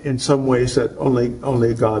 In some ways that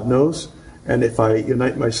only God knows. And if I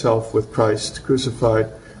unite myself with Christ crucified,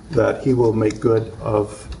 that He will make good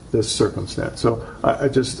of this circumstance. So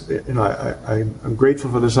I'm grateful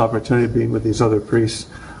for this opportunity of being with these other priests.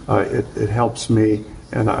 It helps me.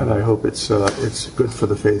 And I hope it's good for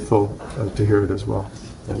the faithful to hear it as well.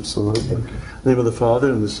 Absolutely. In the name of the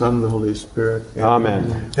Father, and the Son, and the Holy Spirit.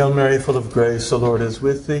 Amen. Hail Mary, full of grace, the Lord is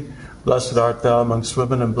with thee. Blessed art thou amongst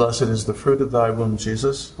women, and blessed is the fruit of thy womb,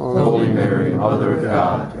 Jesus. Holy Mary, Mother of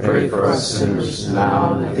God, pray for us sinners,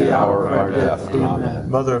 now and at the hour of our death. Amen.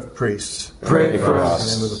 Mother of priests, pray for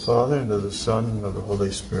us. In the name of the Father, and of the Son, and of the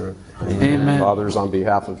Holy Spirit. Amen. Fathers, on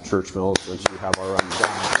behalf of Church Mill, since you have our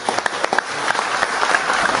unbound.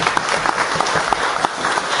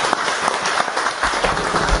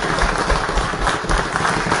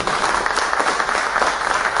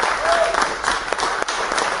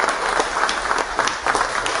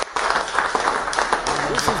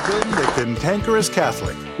 Cantankerous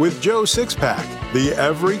Catholic with Joe Sixpack, the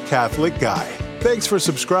Every Catholic Guy. Thanks for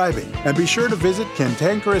subscribing, and be sure to visit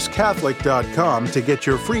cantankerouscatholic.com to get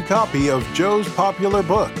your free copy of Joe's popular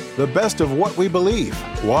book, The Best of What We Believe,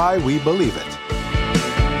 Why We Believe It.